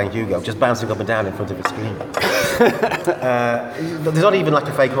Flood, who's playing Hugo, just bouncing up and down in front of a screen. There's not even like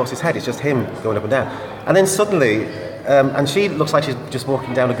a fake horse's head; it's just him going up and down. And then suddenly, and she looks like she's just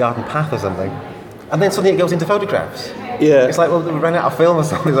walking down a garden path or something. And then suddenly it goes into photographs. Yeah. It's like, well, they ran out of film or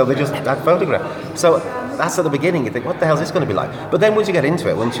something, so they just had photographs. So that's at the beginning, you think, what the hell is this going to be like? But then once you get into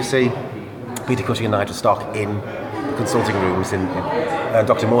it, once you see Peter Cushing and Nigel Stark in consulting rooms, and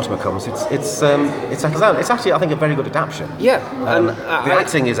Dr. Mortimer comes, it settles down. It's actually, I think, a very good adaptation. Yeah. And the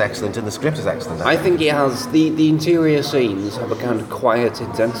acting is excellent, and the script is excellent. I think it has, the interior scenes have a kind of quiet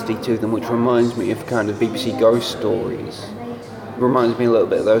intensity to them, which reminds me of kind of BBC Ghost Stories. It reminds me a little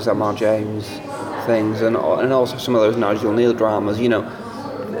bit of those Amar James things, and also some of those Nigel Neal dramas,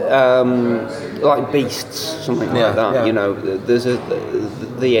 like Beasts, something like that. Yeah. There's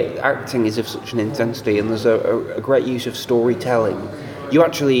the acting is of such an intensity, and there's a great use of storytelling. You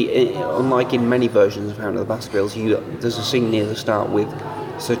actually, unlike in many versions of Hound of the Baskervilles, there's a scene near the start with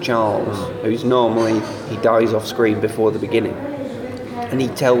Sir Charles, who's normally, he dies off screen before the beginning, and he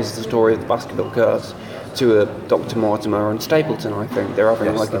tells the story of the Baskerville curse to Dr. Mortimer and Stapleton, I think. They're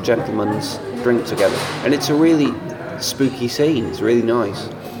having like a gentleman's drink together. And it's a really spooky scene. It's really nice.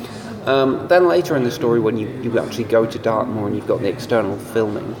 Then later in the story, when you actually go to Dartmoor and you've got the external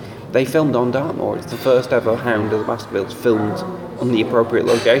filming, they filmed on Dartmoor. It's the first ever Hound of the Baskervilles filmed on the appropriate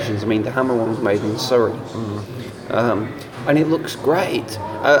locations. I mean, the Hammer one was made in Surrey. And it looks great.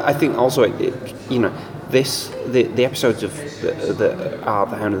 I think also, the episodes of the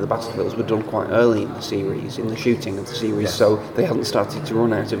Hound of the Baskervilles were done quite early in the series, in the shooting of the series, so they hadn't started to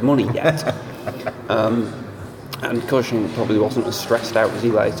run out of money yet. And Cushing probably wasn't as stressed out as he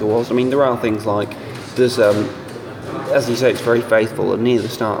later was. I mean, there are things like, there's, as you say, it's very faithful, and near the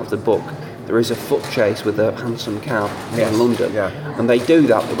start of the book, there is a foot chase with a hansom cab in London, and they do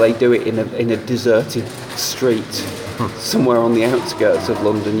that, but they do it in a deserted street. Somewhere on the outskirts of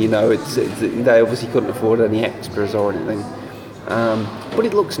London, they obviously couldn't afford any extras or anything, but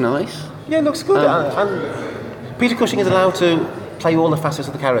it looks nice. Yeah, it looks good. And Peter Cushing is allowed to play all the facets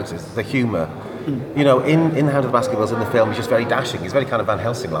of the characters, the humour. In The Hound of the Baskervilles, in the film, he's just very dashing. He's very kind of Van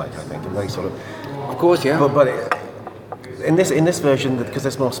Helsing-like, I think, and very sort of. Of course, yeah. But in this version, because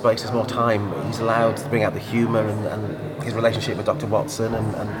there's more space, there's more time, he's allowed to bring out the humour and his relationship with Dr. Watson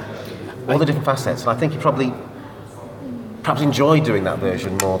and all the different facets. And I think he perhaps enjoyed doing that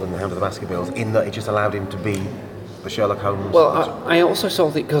version more than The Hound of the Baskervilles, in that it just allowed him to be the Sherlock Holmes. Well, I also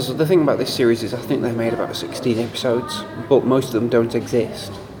saw that, because the thing about this series is I think they made about 16 episodes, but most of them don't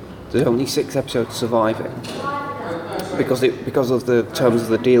exist. There's only 6 episodes surviving. Because of the terms of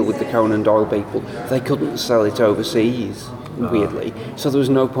the deal with the Conan Doyle people, they couldn't sell it overseas, weirdly, so there was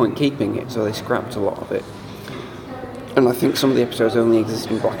no point keeping it, so they scrapped a lot of it. And I think some of the episodes only exist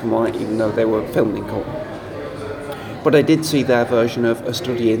in black and white, even though they were filmed in colour. But I did see their version of A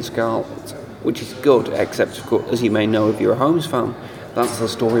Study in Scarlet, which is good, except, of course, as you may know if you're a Holmes fan, that's the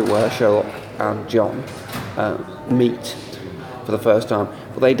story where Sherlock and John meet for the first time.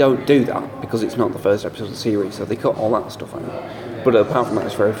 But they don't do that because it's not the first episode of the series, so they cut all that stuff out. But apart from that,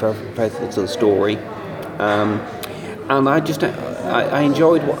 it's very faithful to the story. And I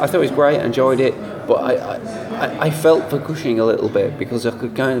enjoyed I thought it was great, I enjoyed it, but I felt for Cushing a little bit because I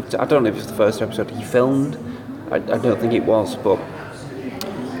could kind of, I don't know if it's the first episode he filmed, I don't think it was, but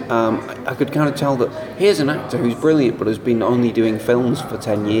I could kind of tell that here's an actor who's brilliant but has been only doing films for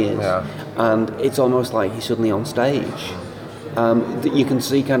 10 years, and it's almost like he's suddenly on stage. You can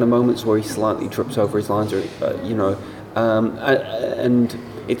see kind of moments where he slightly trips over his lines, or and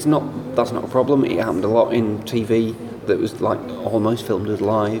that's not a problem. It happened a lot in TV that was like almost filmed as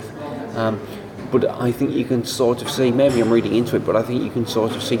live. But I think you can sort of see, maybe I'm reading into it, but I think you can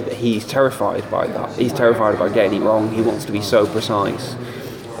sort of see that he's terrified by that. He's terrified about getting it wrong. He wants to be so precise.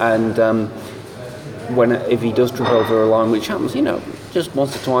 And if he does trip over a line, which happens, just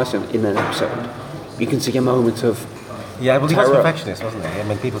once or twice in an episode, you can see a moment of yeah, well, he was a terror. perfectionist, wasn't he? I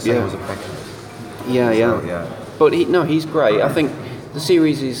mean, people say he was a perfectionist. Yeah. So, yeah. But he's great. I think the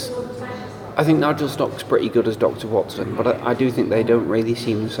series is... I think Nigel Stock's pretty good as Dr. Watson, but I do think they don't really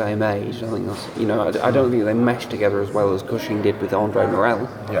seem the same age. I think that's, I don't think they mesh together as well as Cushing did with Andre Morel.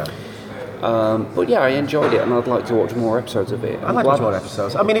 Yeah. But yeah, I enjoyed it, and I'd like to watch more episodes of it. I'd like to watch more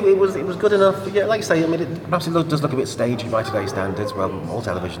episodes. I mean, it was good enough. Yeah, like you say, I mean, perhaps it does look a bit stagey by today's standards. Well, all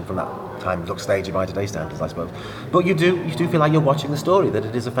television from that time looks stagey by today's standards, I suppose. But you do feel like you're watching the story, that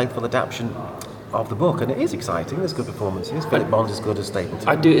it is a faithful adaptation of the book, and it is exciting. There's good performances. Philip Bond is good as Stapleton.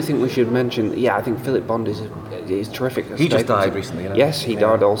 I do think we should mention. Yeah, I think Philip Bond is terrific. As he Stapleton. just died recently. Yes, he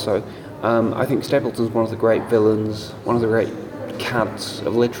died also. I think Stapleton's one of the great villains, one of the great cads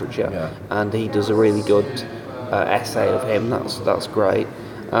of literature, and he does a really good essay of him. That's great.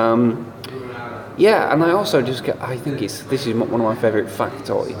 Yeah, and I also I think this is one of my favourite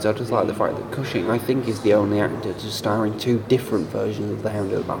factoids. I just like the fact that Cushing, I think, is the only actor to star in two different versions of The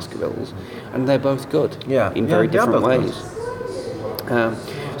Hound of the Baskervilles, and they're both good in very different ways.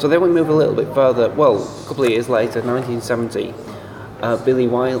 So then we move a little bit further. Well, a couple of years later, 1970,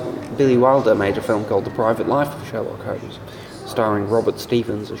 Billy Wilder made a film called The Private Life of Sherlock Holmes, starring Robert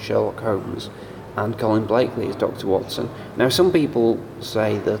Stephens as Sherlock Holmes and Colin Blakely as Dr. Watson. Now, some people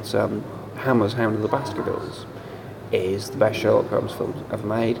say that Hammer's Hound of the Baskervilles is the best Sherlock Holmes film ever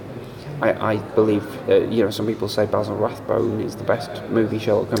made. I believe, some people say Basil Rathbone is the best movie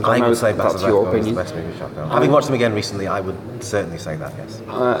Sherlock Holmes. I would say that's Basil your Rathbone opinion. is the best movie Sherlock Holmes. Having watched them again recently, I would certainly say that, yes.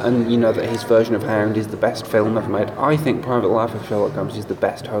 And that his version of Hound is the best film ever made. I think Private Life of Sherlock Holmes is the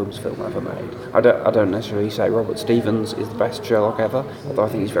best Holmes film ever made. I don't necessarily say Robert Stephens is the best Sherlock ever, although I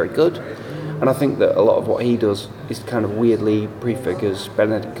think he's very good. And I think that a lot of what he does is kind of weirdly prefigures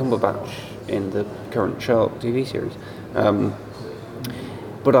Benedict Cumberbatch in the current Sherlock TV series.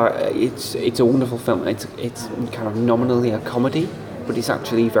 But it's a wonderful film. It's kind of nominally a comedy, but it's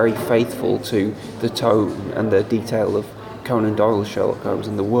actually very faithful to the tone and the detail of Conan Doyle's Sherlock Holmes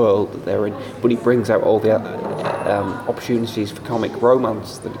and the world that they're in. But it brings out all the opportunities for comic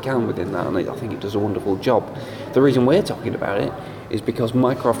romance that it can within that, and I think it does a wonderful job. The reason we're talking about it is because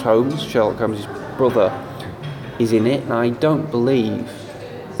Mycroft Holmes, Sherlock Holmes' brother, is in it, and I don't believe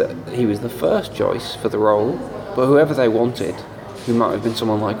that he was the first choice for the role, but whoever they wanted, who might have been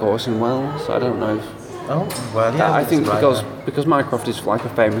someone like Orson Welles, I don't know. Oh, well, yeah. I think because Mycroft is like a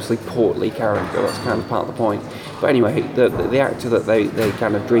famously portly character, that's kind of part of the point. But anyway, the actor that they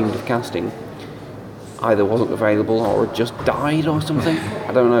kind of dreamed of casting either wasn't available or had just died or something,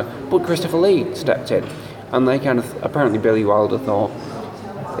 I don't know. But Christopher Lee stepped in, and they kind of, apparently Billy Wilder thought,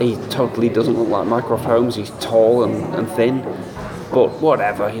 he totally doesn't look like Mycroft Holmes, he's tall and thin, but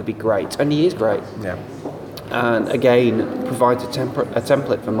whatever, he'll be great, and he is great. Yeah. And again, provides a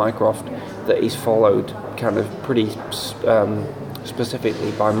template for Mycroft that is followed kind of pretty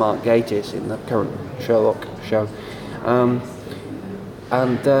specifically by Mark Gatiss in the current Sherlock show. I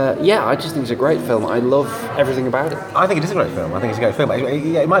just think it's a great film. I love everything about it. I think it is a great film.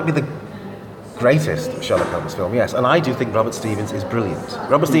 It might be the greatest Sherlock Holmes film, yes. And I do think Robert Stephens is brilliant.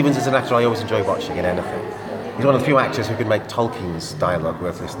 Robert Stephens is an actor I always enjoy watching in anything. He's one of the few actors who can make Tolkien's dialogue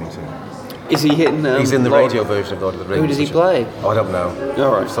worth listening to. Is he hitting? He's in the radio version of Lord of the Rings. Who does he play? Oh, I don't know.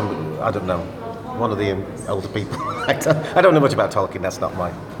 All right. I don't know. One of the older people. I don't know much about Tolkien. That's not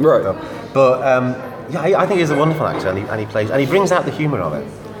my. Right. But I think he's a wonderful actor, and he brings out the humour of it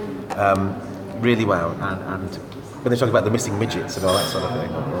really well. And when they talk about the missing midgets and all that sort of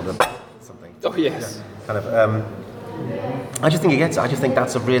thing, or something. Oh yes. Yeah, kind of. I just think he gets it. I just think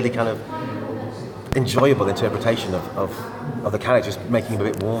that's a really kind of enjoyable interpretation of the character, just making him a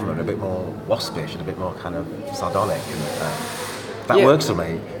bit warmer, and a bit more waspish, and a bit more kind of sardonic. And that works for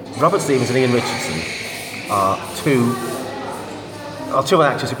me. Robert Stevens and Ian Richardson are two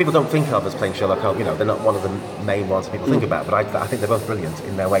actors who people don't think of as playing Sherlock Holmes. You know, they're not one of the main ones people think about, but I think they're both brilliant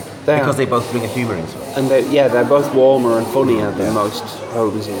in their way because they both bring a humour into it. And they're both warmer and funnier than most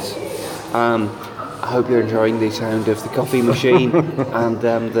Holmeses. I hope you're enjoying the sound of the coffee machine and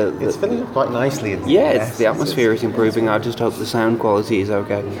it's filling up quite nicely. The atmosphere is improving. I just hope the sound quality is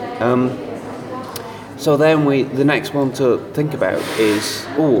okay. So then the next one to think about is,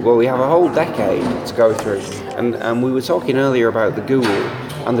 we have a whole decade to go through. And we were talking earlier about The Ghoul,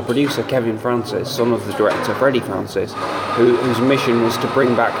 and the producer, Kevin Francis, son of the director, Freddie Francis, whose mission was to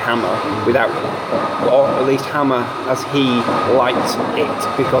bring back Hammer or at least Hammer as he liked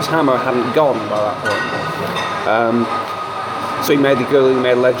it, because Hammer hadn't gone by that point. So he made The Ghoul, he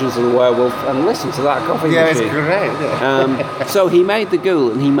made Legends of the Werewolf, and listen to that coffee machine. Yeah, it's great. Yeah. So he made The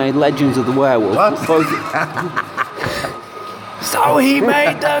Ghoul and he made Legends of the Werewolf. So he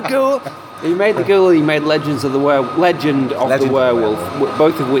made The Ghoul. He made The Ghoul and he made Legend of the Werewolf,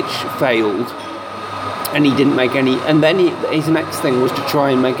 both of which failed. And he didn't make any. And then his next thing was to try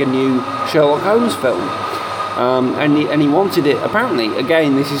and make a new Sherlock Holmes film. And he wanted it, apparently,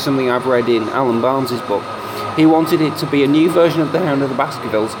 again, this is something I've read in Alan Barnes's book, he wanted it to be a new version of The Hound of the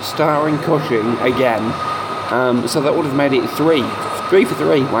Baskervilles, starring Cushing again. So that would have made it 3 for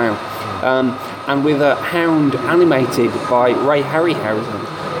 3, wow. And with a Hound animated by Ray Harryhausen.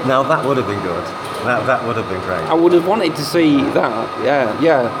 Now that would have been good. That would have been great. I would have wanted to see that.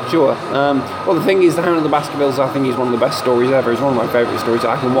 Yeah, sure. Well, the thing is, The Hound of the Baskervilles, I think, is one of the best stories ever. It's one of my favourite stories.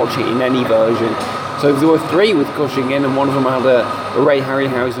 I can watch it in any version. So if there were 3 with Cushing in and one of them had a Ray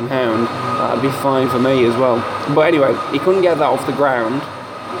Harryhausen hound, that'd be fine for me as well. But anyway, he couldn't get that off the ground.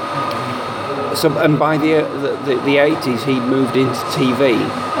 So, and by the 80s, he'd moved into TV,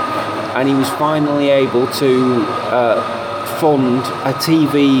 and he was finally able to fund a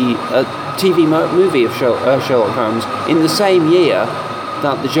TV movie of Sherlock Holmes in the same year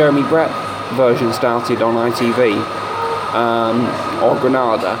that the Jeremy Brett version started on ITV or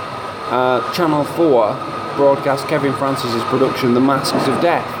Granada. Channel 4 broadcast Kevin Francis's production, The Masks of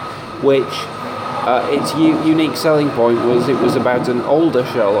Death, which its unique selling point was it was about an older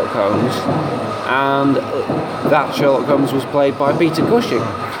Sherlock Holmes, and that Sherlock Holmes was played by Peter Cushing.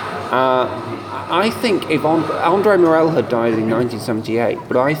 I think if Andre Morel had died in 1978,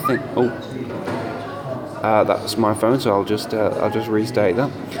 but I think that's my phone, so I'll just restate that.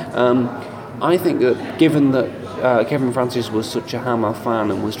 I think that given that Kevin Francis was such a Hammer fan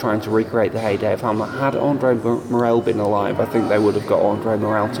and was trying to recreate the heyday of Hammer, had Andre Morel been alive, I think they would have got Andre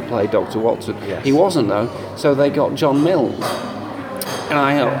Morel to play Dr. Watson. Yes. He wasn't though, so they got John Mills. And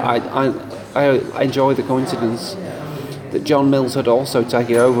I enjoy the coincidence that John Mills had also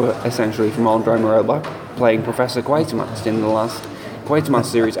taken over essentially from Andre Morel by playing Professor Quatermass in the last Quatermass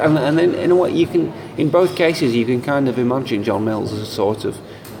series. And then in a way, in both cases you can kind of imagine John Mills as a sort of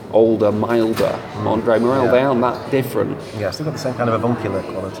older, milder Andre Morel. They aren't that different. Yeah, still got the same kind of avuncular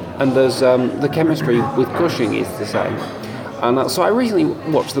quality. And there's the chemistry with Cushing is the same. And so I recently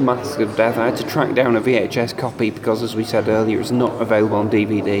watched The Masks of Death. I had to track down a VHS copy because, as we said earlier, it's not available on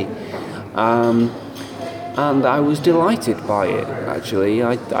DVD. And I was delighted by it, actually.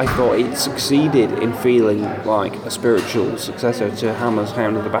 I thought it succeeded in feeling like a spiritual successor to Hammer's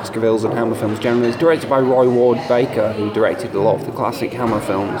Hound of the Baskervilles and Hammer films generally. It's directed by Roy Ward Baker, who directed a lot of the classic Hammer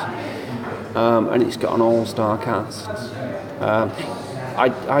films. And it's got an all-star cast.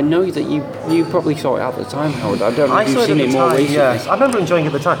 I know that you probably saw it at the time, Howard. I don't know if you've seen it more recently. Yes, I remember enjoying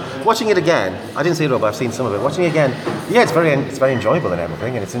it at the time. Watching it again, I didn't see it all, but I've seen some of it. Watching it again, it's very enjoyable and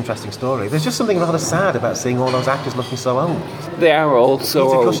everything, and it's an interesting story. There's just something rather sad about seeing all those actors looking so old. They are old, so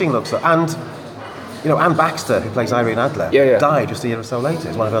Peter old. Cushing looks so, and Anne Baxter, who plays Irene Adler, died just a year or so later.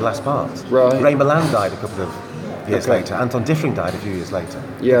 It's one of her last parts. Right. Ray Milland died a couple of years later. Anton Diffring died a few years later.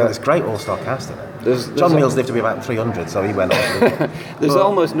 Yeah. This great all-star cast in it. John Mills lived to be about 300, so he went on. There's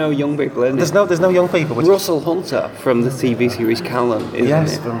almost no young people in it. There's no young people. Russell Hunter from the TV series Callan, isn't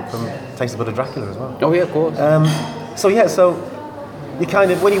yes, it? from Taste the Blood of Dracula as well. Oh yeah, of course. So you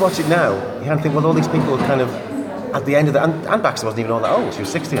kind of, when you watch it now, you kind of think, well, all these people are kind of at the end of Anne Baxter wasn't even all that old, she was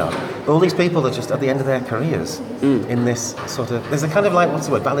 60 odd. But all these people are just at the end of their careers in this sort of, there's a kind of like, what's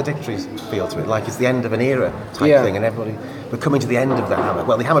the word, valedictory feel to it, like it's the end of an era type thing, and everybody, we're coming to the end of the Hammer.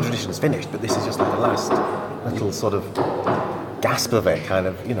 Well, the Hammer tradition is finished, but this is just like the last little sort of gasp of it, kind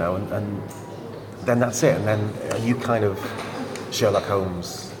of, and then that's it, and then you kind of Sherlock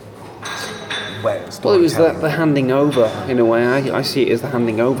Holmes Well, it was the handing over, in a way. I see it as the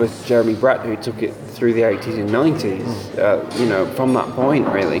handing over to Jeremy Brett, who took it through the 80s and 90s, from that point,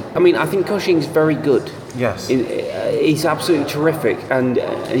 really. I mean, I think Cushing's very good. Yes. He's absolutely terrific, and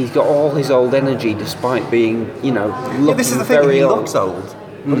he's got all his old energy despite being, looking this is the thing, very he old. looks old,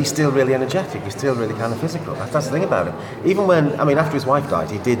 but he's still really energetic, he's still really kind of physical. That's the thing about him. Even when, after his wife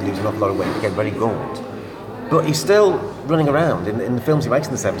died, he did lose an awful lot of weight, became very gaunt. But he's still running around in the films he makes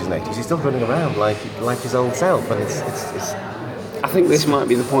in the 70s and 80s. He's still running around like his old self, and it's. I think this might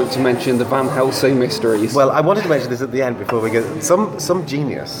be the point to mention the Van Helsing mysteries. Well, I wanted to mention this at the end before we go. Some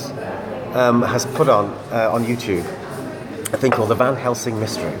genius has put on YouTube a thing called the Van Helsing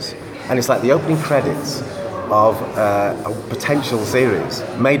Mysteries, and it's like the opening credits of a potential series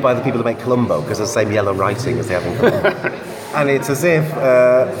made by the people who make Columbo, because it's the same yellow writing as they have in Columbo. And it's as if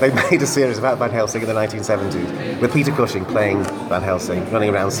they made a series about Van Helsing in the 1970s, with Peter Cushing playing Van Helsing, running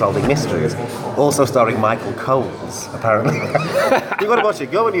around solving mysteries, also starring Michael Coles, apparently. You've got to watch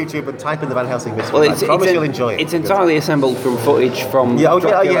it. Go on YouTube and type in the Van Helsing mysteries. Well, I promise you'll enjoy it. It's entirely assembled from footage from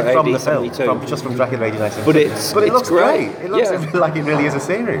Dracula from AD the film, 72. just from Dracula AD 1972. But it looks great. It looks like it really is a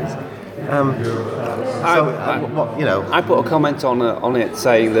series. I put a comment on it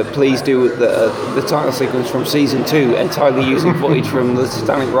saying that please do the title sequence from season 2 entirely using footage from the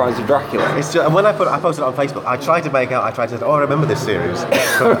Satanic Rise of Dracula. It's just, and when I posted it on Facebook, I tried to say, I remember this series.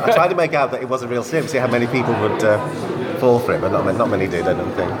 So I tried to make out that it was a real series, see how many people would fall for it, but not many did, I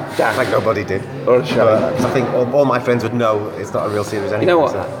don't think. Damn. Like nobody did. Or a show. I think all my friends would know it's not a real series anyway. You know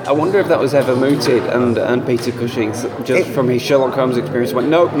what? So. I wonder if that was ever mooted, and Peter Cushing, from his Sherlock Holmes experience, went,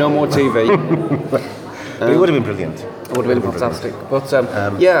 nope, no more TV. But it would have been brilliant. It would have been fantastic. But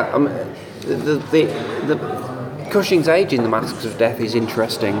the Cushing's age in The Masks of Death is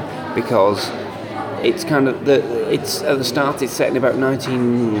interesting because it's kind of it's at the start. It's set in about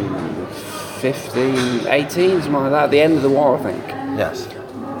 1915, 18, something like that. At the end of the war, I think. Yes.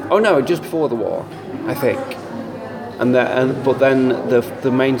 Oh no, just before the war, I think. But then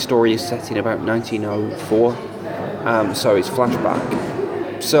the main story is set in about 1904, so it's flashback.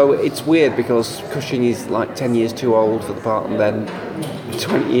 So it's weird because Cushing is like 10 years too old for the part and then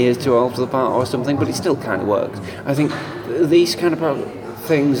 20 years too old for the part or something, but it still kind of works. I think these kind of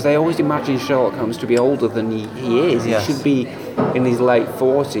things, they always imagine Sherlock Holmes to be older than he is. Yes. He should be in his late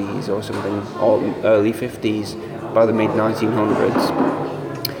 40s or something, or early 50s by the mid-1900s.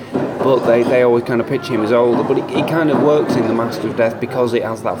 But they always kind of pitch him as older, but it kind of works in The Mask of Death because it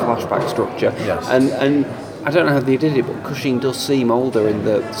has that flashback structure. Yes. And I don't know how they did it, but Cushing does seem older in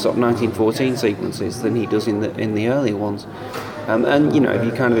the sort of 1914 sequences than he does in the earlier ones. And if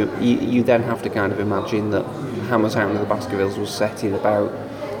you kind of you then have to kind of imagine that Hammer's Hound of the Baskervilles was set in about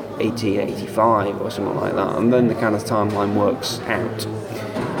 1885 or something like that, and then the kind of timeline works out.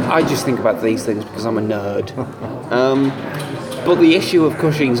 I just think about these things because I'm a nerd. But the issue of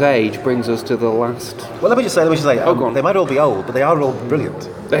Cushing's age brings us to the last... Well, let me just say, go on. They might all be old, but they are all brilliant.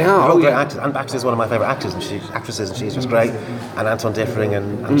 They are, They're all great actors. Anne Baxter is one of my favourite actors, and actresses, and she's just great. And Anton Diffring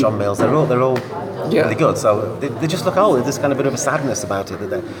and John Mills, they're all really good. So they just look old. There's kind of a bit of a sadness about it,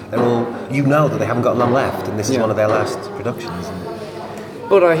 that they're all, that they haven't got long left, and this is one of their last productions.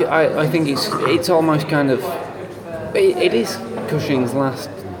 But I think it's almost kind of... It is Cushing's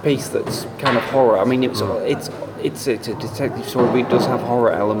last piece that's kind of horror. I mean, it's a detective story, but it does have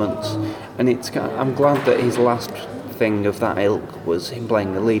horror elements, and I'm glad that his last thing of that ilk was him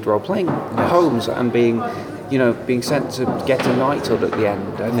playing the lead role, playing Holmes, and being sent to get a knighthood at the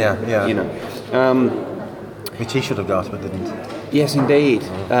end. Which he should have got, but didn't. Yes, indeed.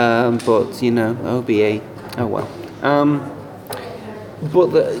 But OBE. Oh well.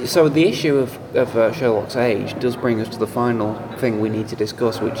 So the issue of Sherlock's age does bring us to the final thing we need to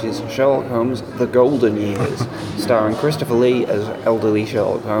discuss, which is Sherlock Holmes: The Golden Years, starring Christopher Lee as elderly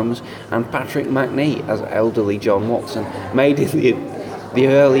Sherlock Holmes and Patrick Macnee as elderly John Watson, made in the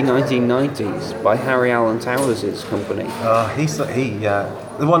early 1990s by Harry Alan Towers' company.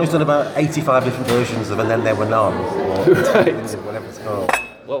 The one who's done about 85 different versions of And Then There Were None, or whatever it's called.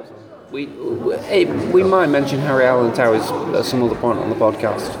 Well, we might mention Harry Alan Towers at some other point on the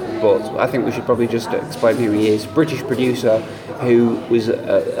podcast, but I think we should probably just explain who he is. British producer who was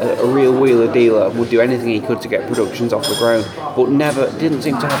a real wheeler dealer, would do anything he could to get productions off the ground, but didn't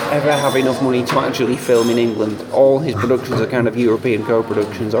seem to ever have enough money to actually film in England. All his productions are kind of European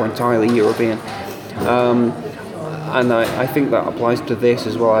co-productions, or entirely European. And I think that applies to this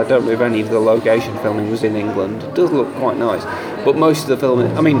as well. I don't know if any of the location filming was in England. It does look quite nice, but most of the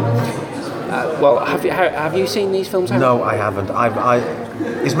filming, I mean, have you seen these films? No, I haven't.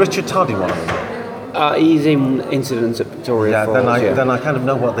 Is Richard Todd in one of them? He's in Incidents at Victoria Falls. Then I kind of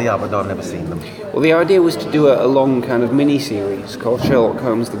know what they are, but no, I've never seen them. Well, the idea was to do a long kind of mini-series called Sherlock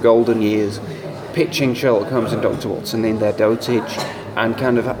Holmes: The Golden Years, pitching Sherlock Holmes and Dr. Watson in their dotage, and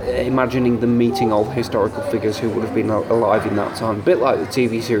kind of imagining them meeting all the historical figures who would have been alive in that time. A bit like the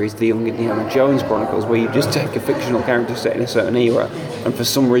TV series The Young Indiana Jones Chronicles, where you just take a fictional character set in a certain era and for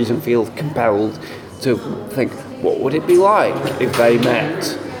some reason feel compelled to think, what would it be like if they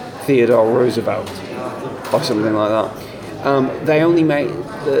met Theodore Roosevelt or something like that. They only made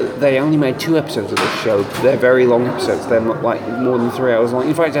 2 episodes of this show. They're very long episodes. They're like more than 3 hours long.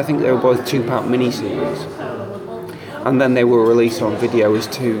 In fact, I think they were both 2-part miniseries. And then they were released on video as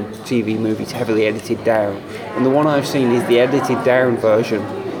 2 TV movies, heavily edited down. And the one I've seen is the edited down version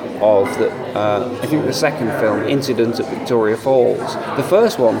of I think the second film, Incident at Victoria Falls. The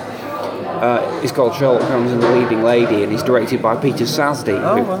first one is called Sherlock Holmes and the Leading Lady, and is directed by Peter Sasdy.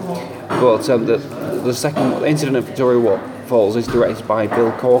 But the second one, Incident at Victoria Falls, is directed by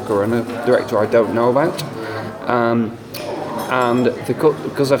Bill Corker, and a director I don't know about. And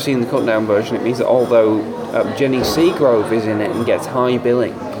because I've seen the cut-down version, it means that although Jenny Seagrove is in it and gets high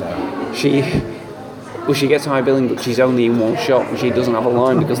billing, she gets high billing, but she's only in one shot, and she doesn't have a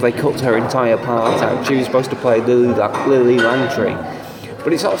line because they cut her entire part out. She was supposed to play Lily Langtry.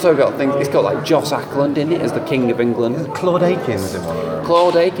 But it's also got things. It's got like Joss Ackland in it as the King of England. Claude Akins in one of them.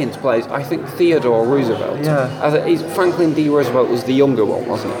 Claude Akins plays, I think, Theodore Roosevelt. Yeah. Franklin D. Roosevelt was the younger one,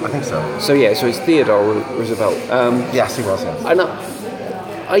 wasn't it? I think so. So it's Theodore Roosevelt. Yes, he was. Yeah. And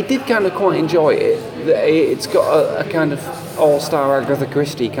I did kind of quite enjoy it. It's got a kind of all-star Agatha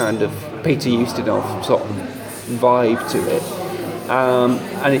Christie kind of Peter Ustinov sort of vibe to it.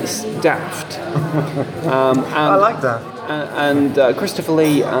 And it's daft. I like that. And Christopher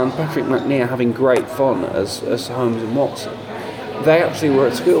Lee and Patrick Macnee are having great fun as Holmes and Watson. They actually were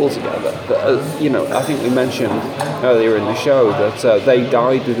at school together. But, I think we mentioned earlier in the show that they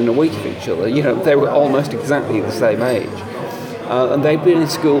died within a week of each other. They were almost exactly the same age. And they'd been in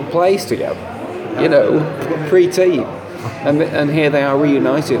school plays together, pre-teen. And here they are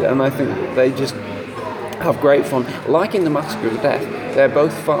reunited, and I think they just have great fun. Like in The Massacre of Death, they're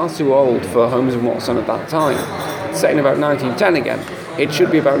both far too old for Holmes and Watson at that time. It's set in about 1910 again. It should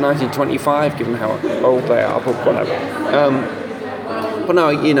be about 1925, given how old they are, but whatever. But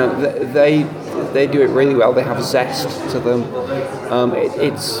no, they do it really well. They have zest to them.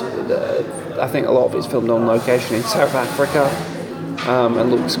 I think a lot of it's filmed on location in South Africa. And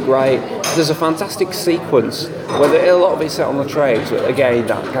looks great. There's a fantastic sequence where a lot of it's set on the train, so again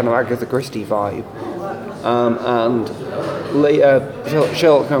that kind of Agatha Christie vibe. And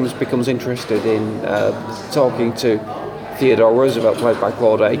Sherlock Holmes becomes interested in talking to Theodore Roosevelt, played by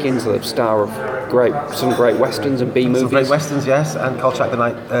Claude Akins, the star of some great westerns and B movies. Some great westerns, yes, and Kolchak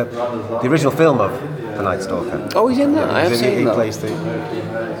the original film of The Night Stalker. Oh, he's in that. I have seen that. He plays the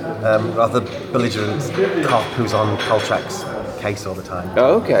rather belligerent cop who's on Kolchak's case all the time.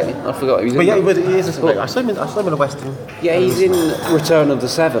 Oh, okay. I forgot he was but in but he is I saw him in a western. Yeah, he's in Return of the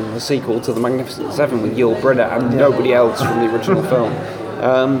Seven, the sequel to The Magnificent Seven with Yul Brynner and nobody else from the original film.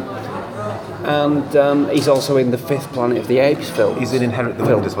 And he's also in the 5th Planet of the Apes film. He's in Inherit the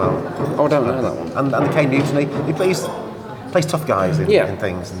Wind as well. Oh, I don't know that one. And the Caine Mutiny. He plays tough guys in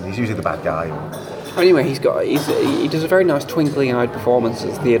things, and he's usually the bad guy. Anyway, he does a very nice twinkling-eyed performance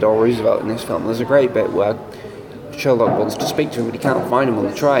as Theodore Roosevelt in this film. There's a great bit where Sherlock wants to speak to him, but he can't find him on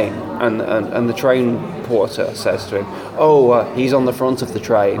the train, and the train porter says to him, he's on the front of the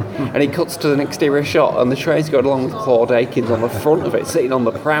train, and he cuts to an exterior shot, and the train's going along with Claude Akins on the front of it, sitting on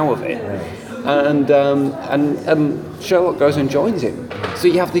the prow of it, and Sherlock goes and joins him. So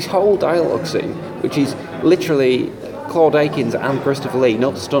you have this whole dialogue scene, which is literally Claude Akins and Christopher Lee,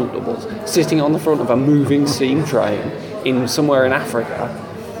 not stunt doubles, sitting on the front of a moving steam train in somewhere in Africa,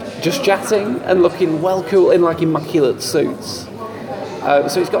 just chatting and looking well cool in like immaculate suits.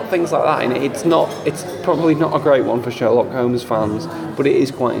 So it's got things like that in it. It's probably not a great one for Sherlock Holmes fans, but it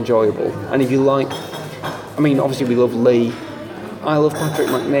is quite enjoyable. And if you obviously we love Lee. I love Patrick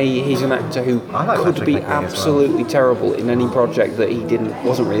Macnee. He's an actor who could be absolutely terrible in any project that he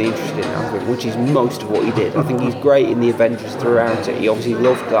wasn't really interested in acting, which is most of what he did. I think he's great in the Avengers throughout it. He obviously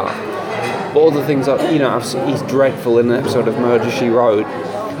loved that. But other things he's dreadful in an episode of Murder, She Wrote.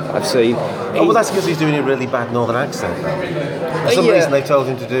 I've seen. That's because he's doing a really bad northern accent. For some reason they've told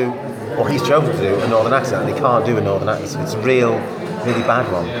him to do, or he's chosen to do, a northern accent, and he can't do a northern accent. It's a really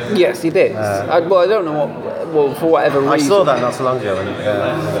bad one. Yes, he did. I don't know what. well, for whatever reason. I saw that not so long ago.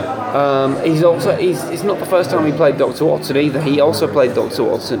 It's not the first time he played Dr. Watson either. He also played Dr.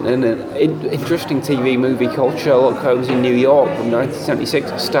 Watson in an interesting TV movie called Sherlock Holmes in New York from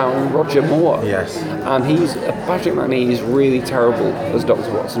 1976, starring Roger Moore. Yes. And Patrick Macnee is really terrible as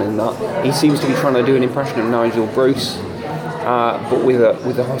Dr. Watson in that. He seems to be trying to do an impression of Nigel Bruce, but with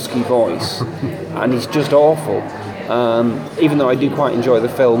a husky voice, and he's just awful. Even though I do quite enjoy the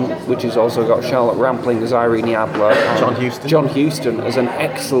film, which has also got Charlotte Rampling as Irene Adler, and John Huston as an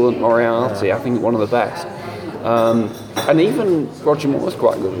excellent Moriarty, I think one of the best. And even Roger Moore's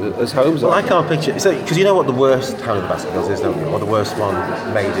quite good as Holmes. Well, I can't picture because you know what the worst Hound of the Baskervilles is, don't you? Or the worst one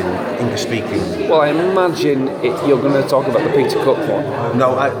made in English speaking. Well, I imagine you're going to talk about the Peter Cook one.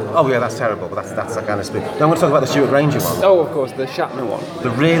 No, oh yeah, that's terrible. But that's that kind of speak. No, I'm going to talk about the Stuart Granger one. Oh, of course, the Shatner one. The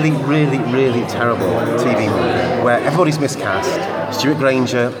really, really, really terrible TV movie where everybody's miscast. Stuart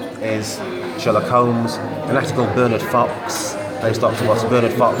Granger is Sherlock Holmes. An actor called Bernard Fox plays Dr. Watson.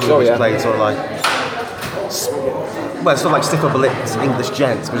 Bernard Fox played sort of like. Well, it's sort of like stiff upper-lipped English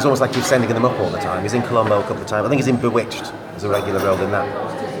gents, but it's almost like you're sending them up all the time. He's in Columbo a couple of times. I think he's in Bewitched as a regular role in that.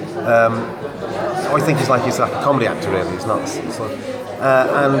 I think he's like a comedy actor, really. He's not.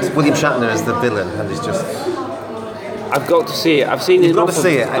 And William Shatner is the villain, and he's just. I've got to see it. I've seen it. You've got to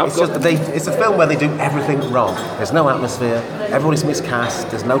see it. It's a film where they do everything wrong. There's no atmosphere. Everybody's miscast.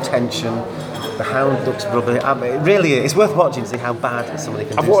 There's no tension. The Hound looks rubbish. It really is. It's worth watching to see how bad somebody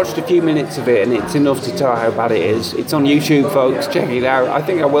can do. I've watched a few minutes of it, and it's enough to tell how bad it is. It's on YouTube, folks. Check it out. I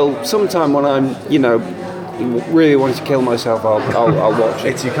think I will sometime when I'm, really wanting to kill myself. I'll watch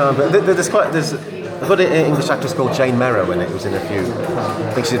it. You can't. There's a good English actress called Jane Merrow in it. Who's in a few.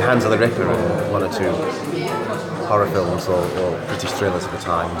 I think she's in Hands of the Ripper and one or two horror films or British thrillers at the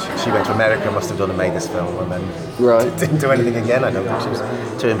time. She went to America, must have done and made this film, and then didn't do anything again. I don't think she was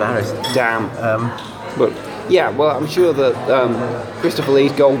too embarrassed. Damn. But yeah, well, I'm sure that Christopher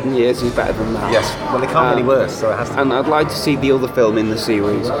Lee's Golden Years is better than that. Yes, well, it can't be any worse, so it has to. And I'd like to see the other film in the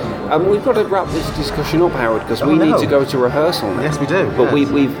series. We've got to wrap this discussion up, Howard, because we need to go to rehearsal now. Yes, we do. But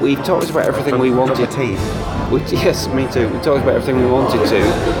we've talked about everything we wanted. Yes, me too. We talked about everything we wanted to,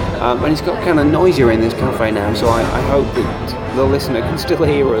 and it's got kind of noisier in this cafe now. So I hope that the listener can still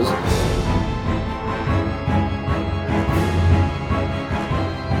hear us.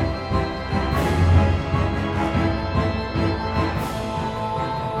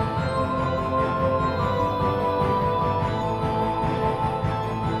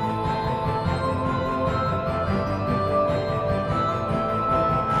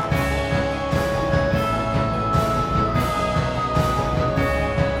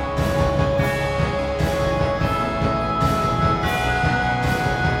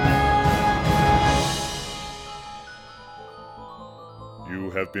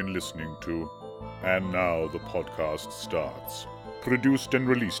 Been listening to And Now the Podcast Starts. Produced and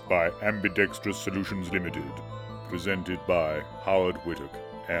released by Ambidextrous Solutions Limited. Presented by Howard Whittock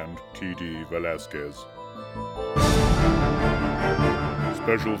and T.D. Velasquez.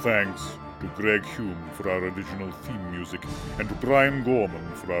 Special thanks to Greg Hume for our original theme music and to Brian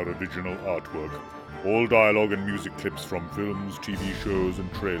Gorman for our original artwork. All dialogue and music clips from films, TV shows,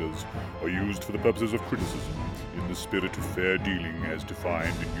 and trailers are used for the purposes of criticism in the spirit of fair dealing as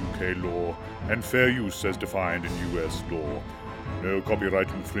defined in UK law and fair use as defined in US law. No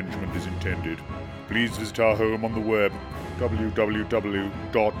copyright infringement is intended. Please visit our home on the web,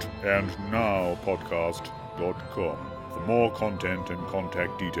 www.andnowpodcast.com, for more content and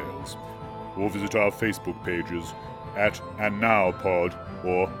contact details. Or visit our Facebook pages at AndNowPod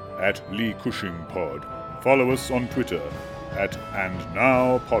or at Lee Cushing Pod. Follow us on Twitter at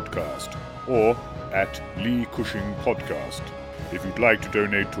AndNowPodcast or at Lee Cushing Podcast. If you'd like to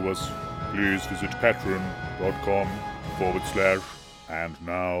donate to us, please visit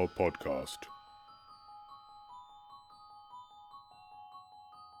patreon.com/AndNowPodcast.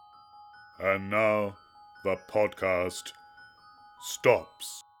 And now the podcast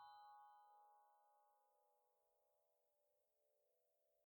stops.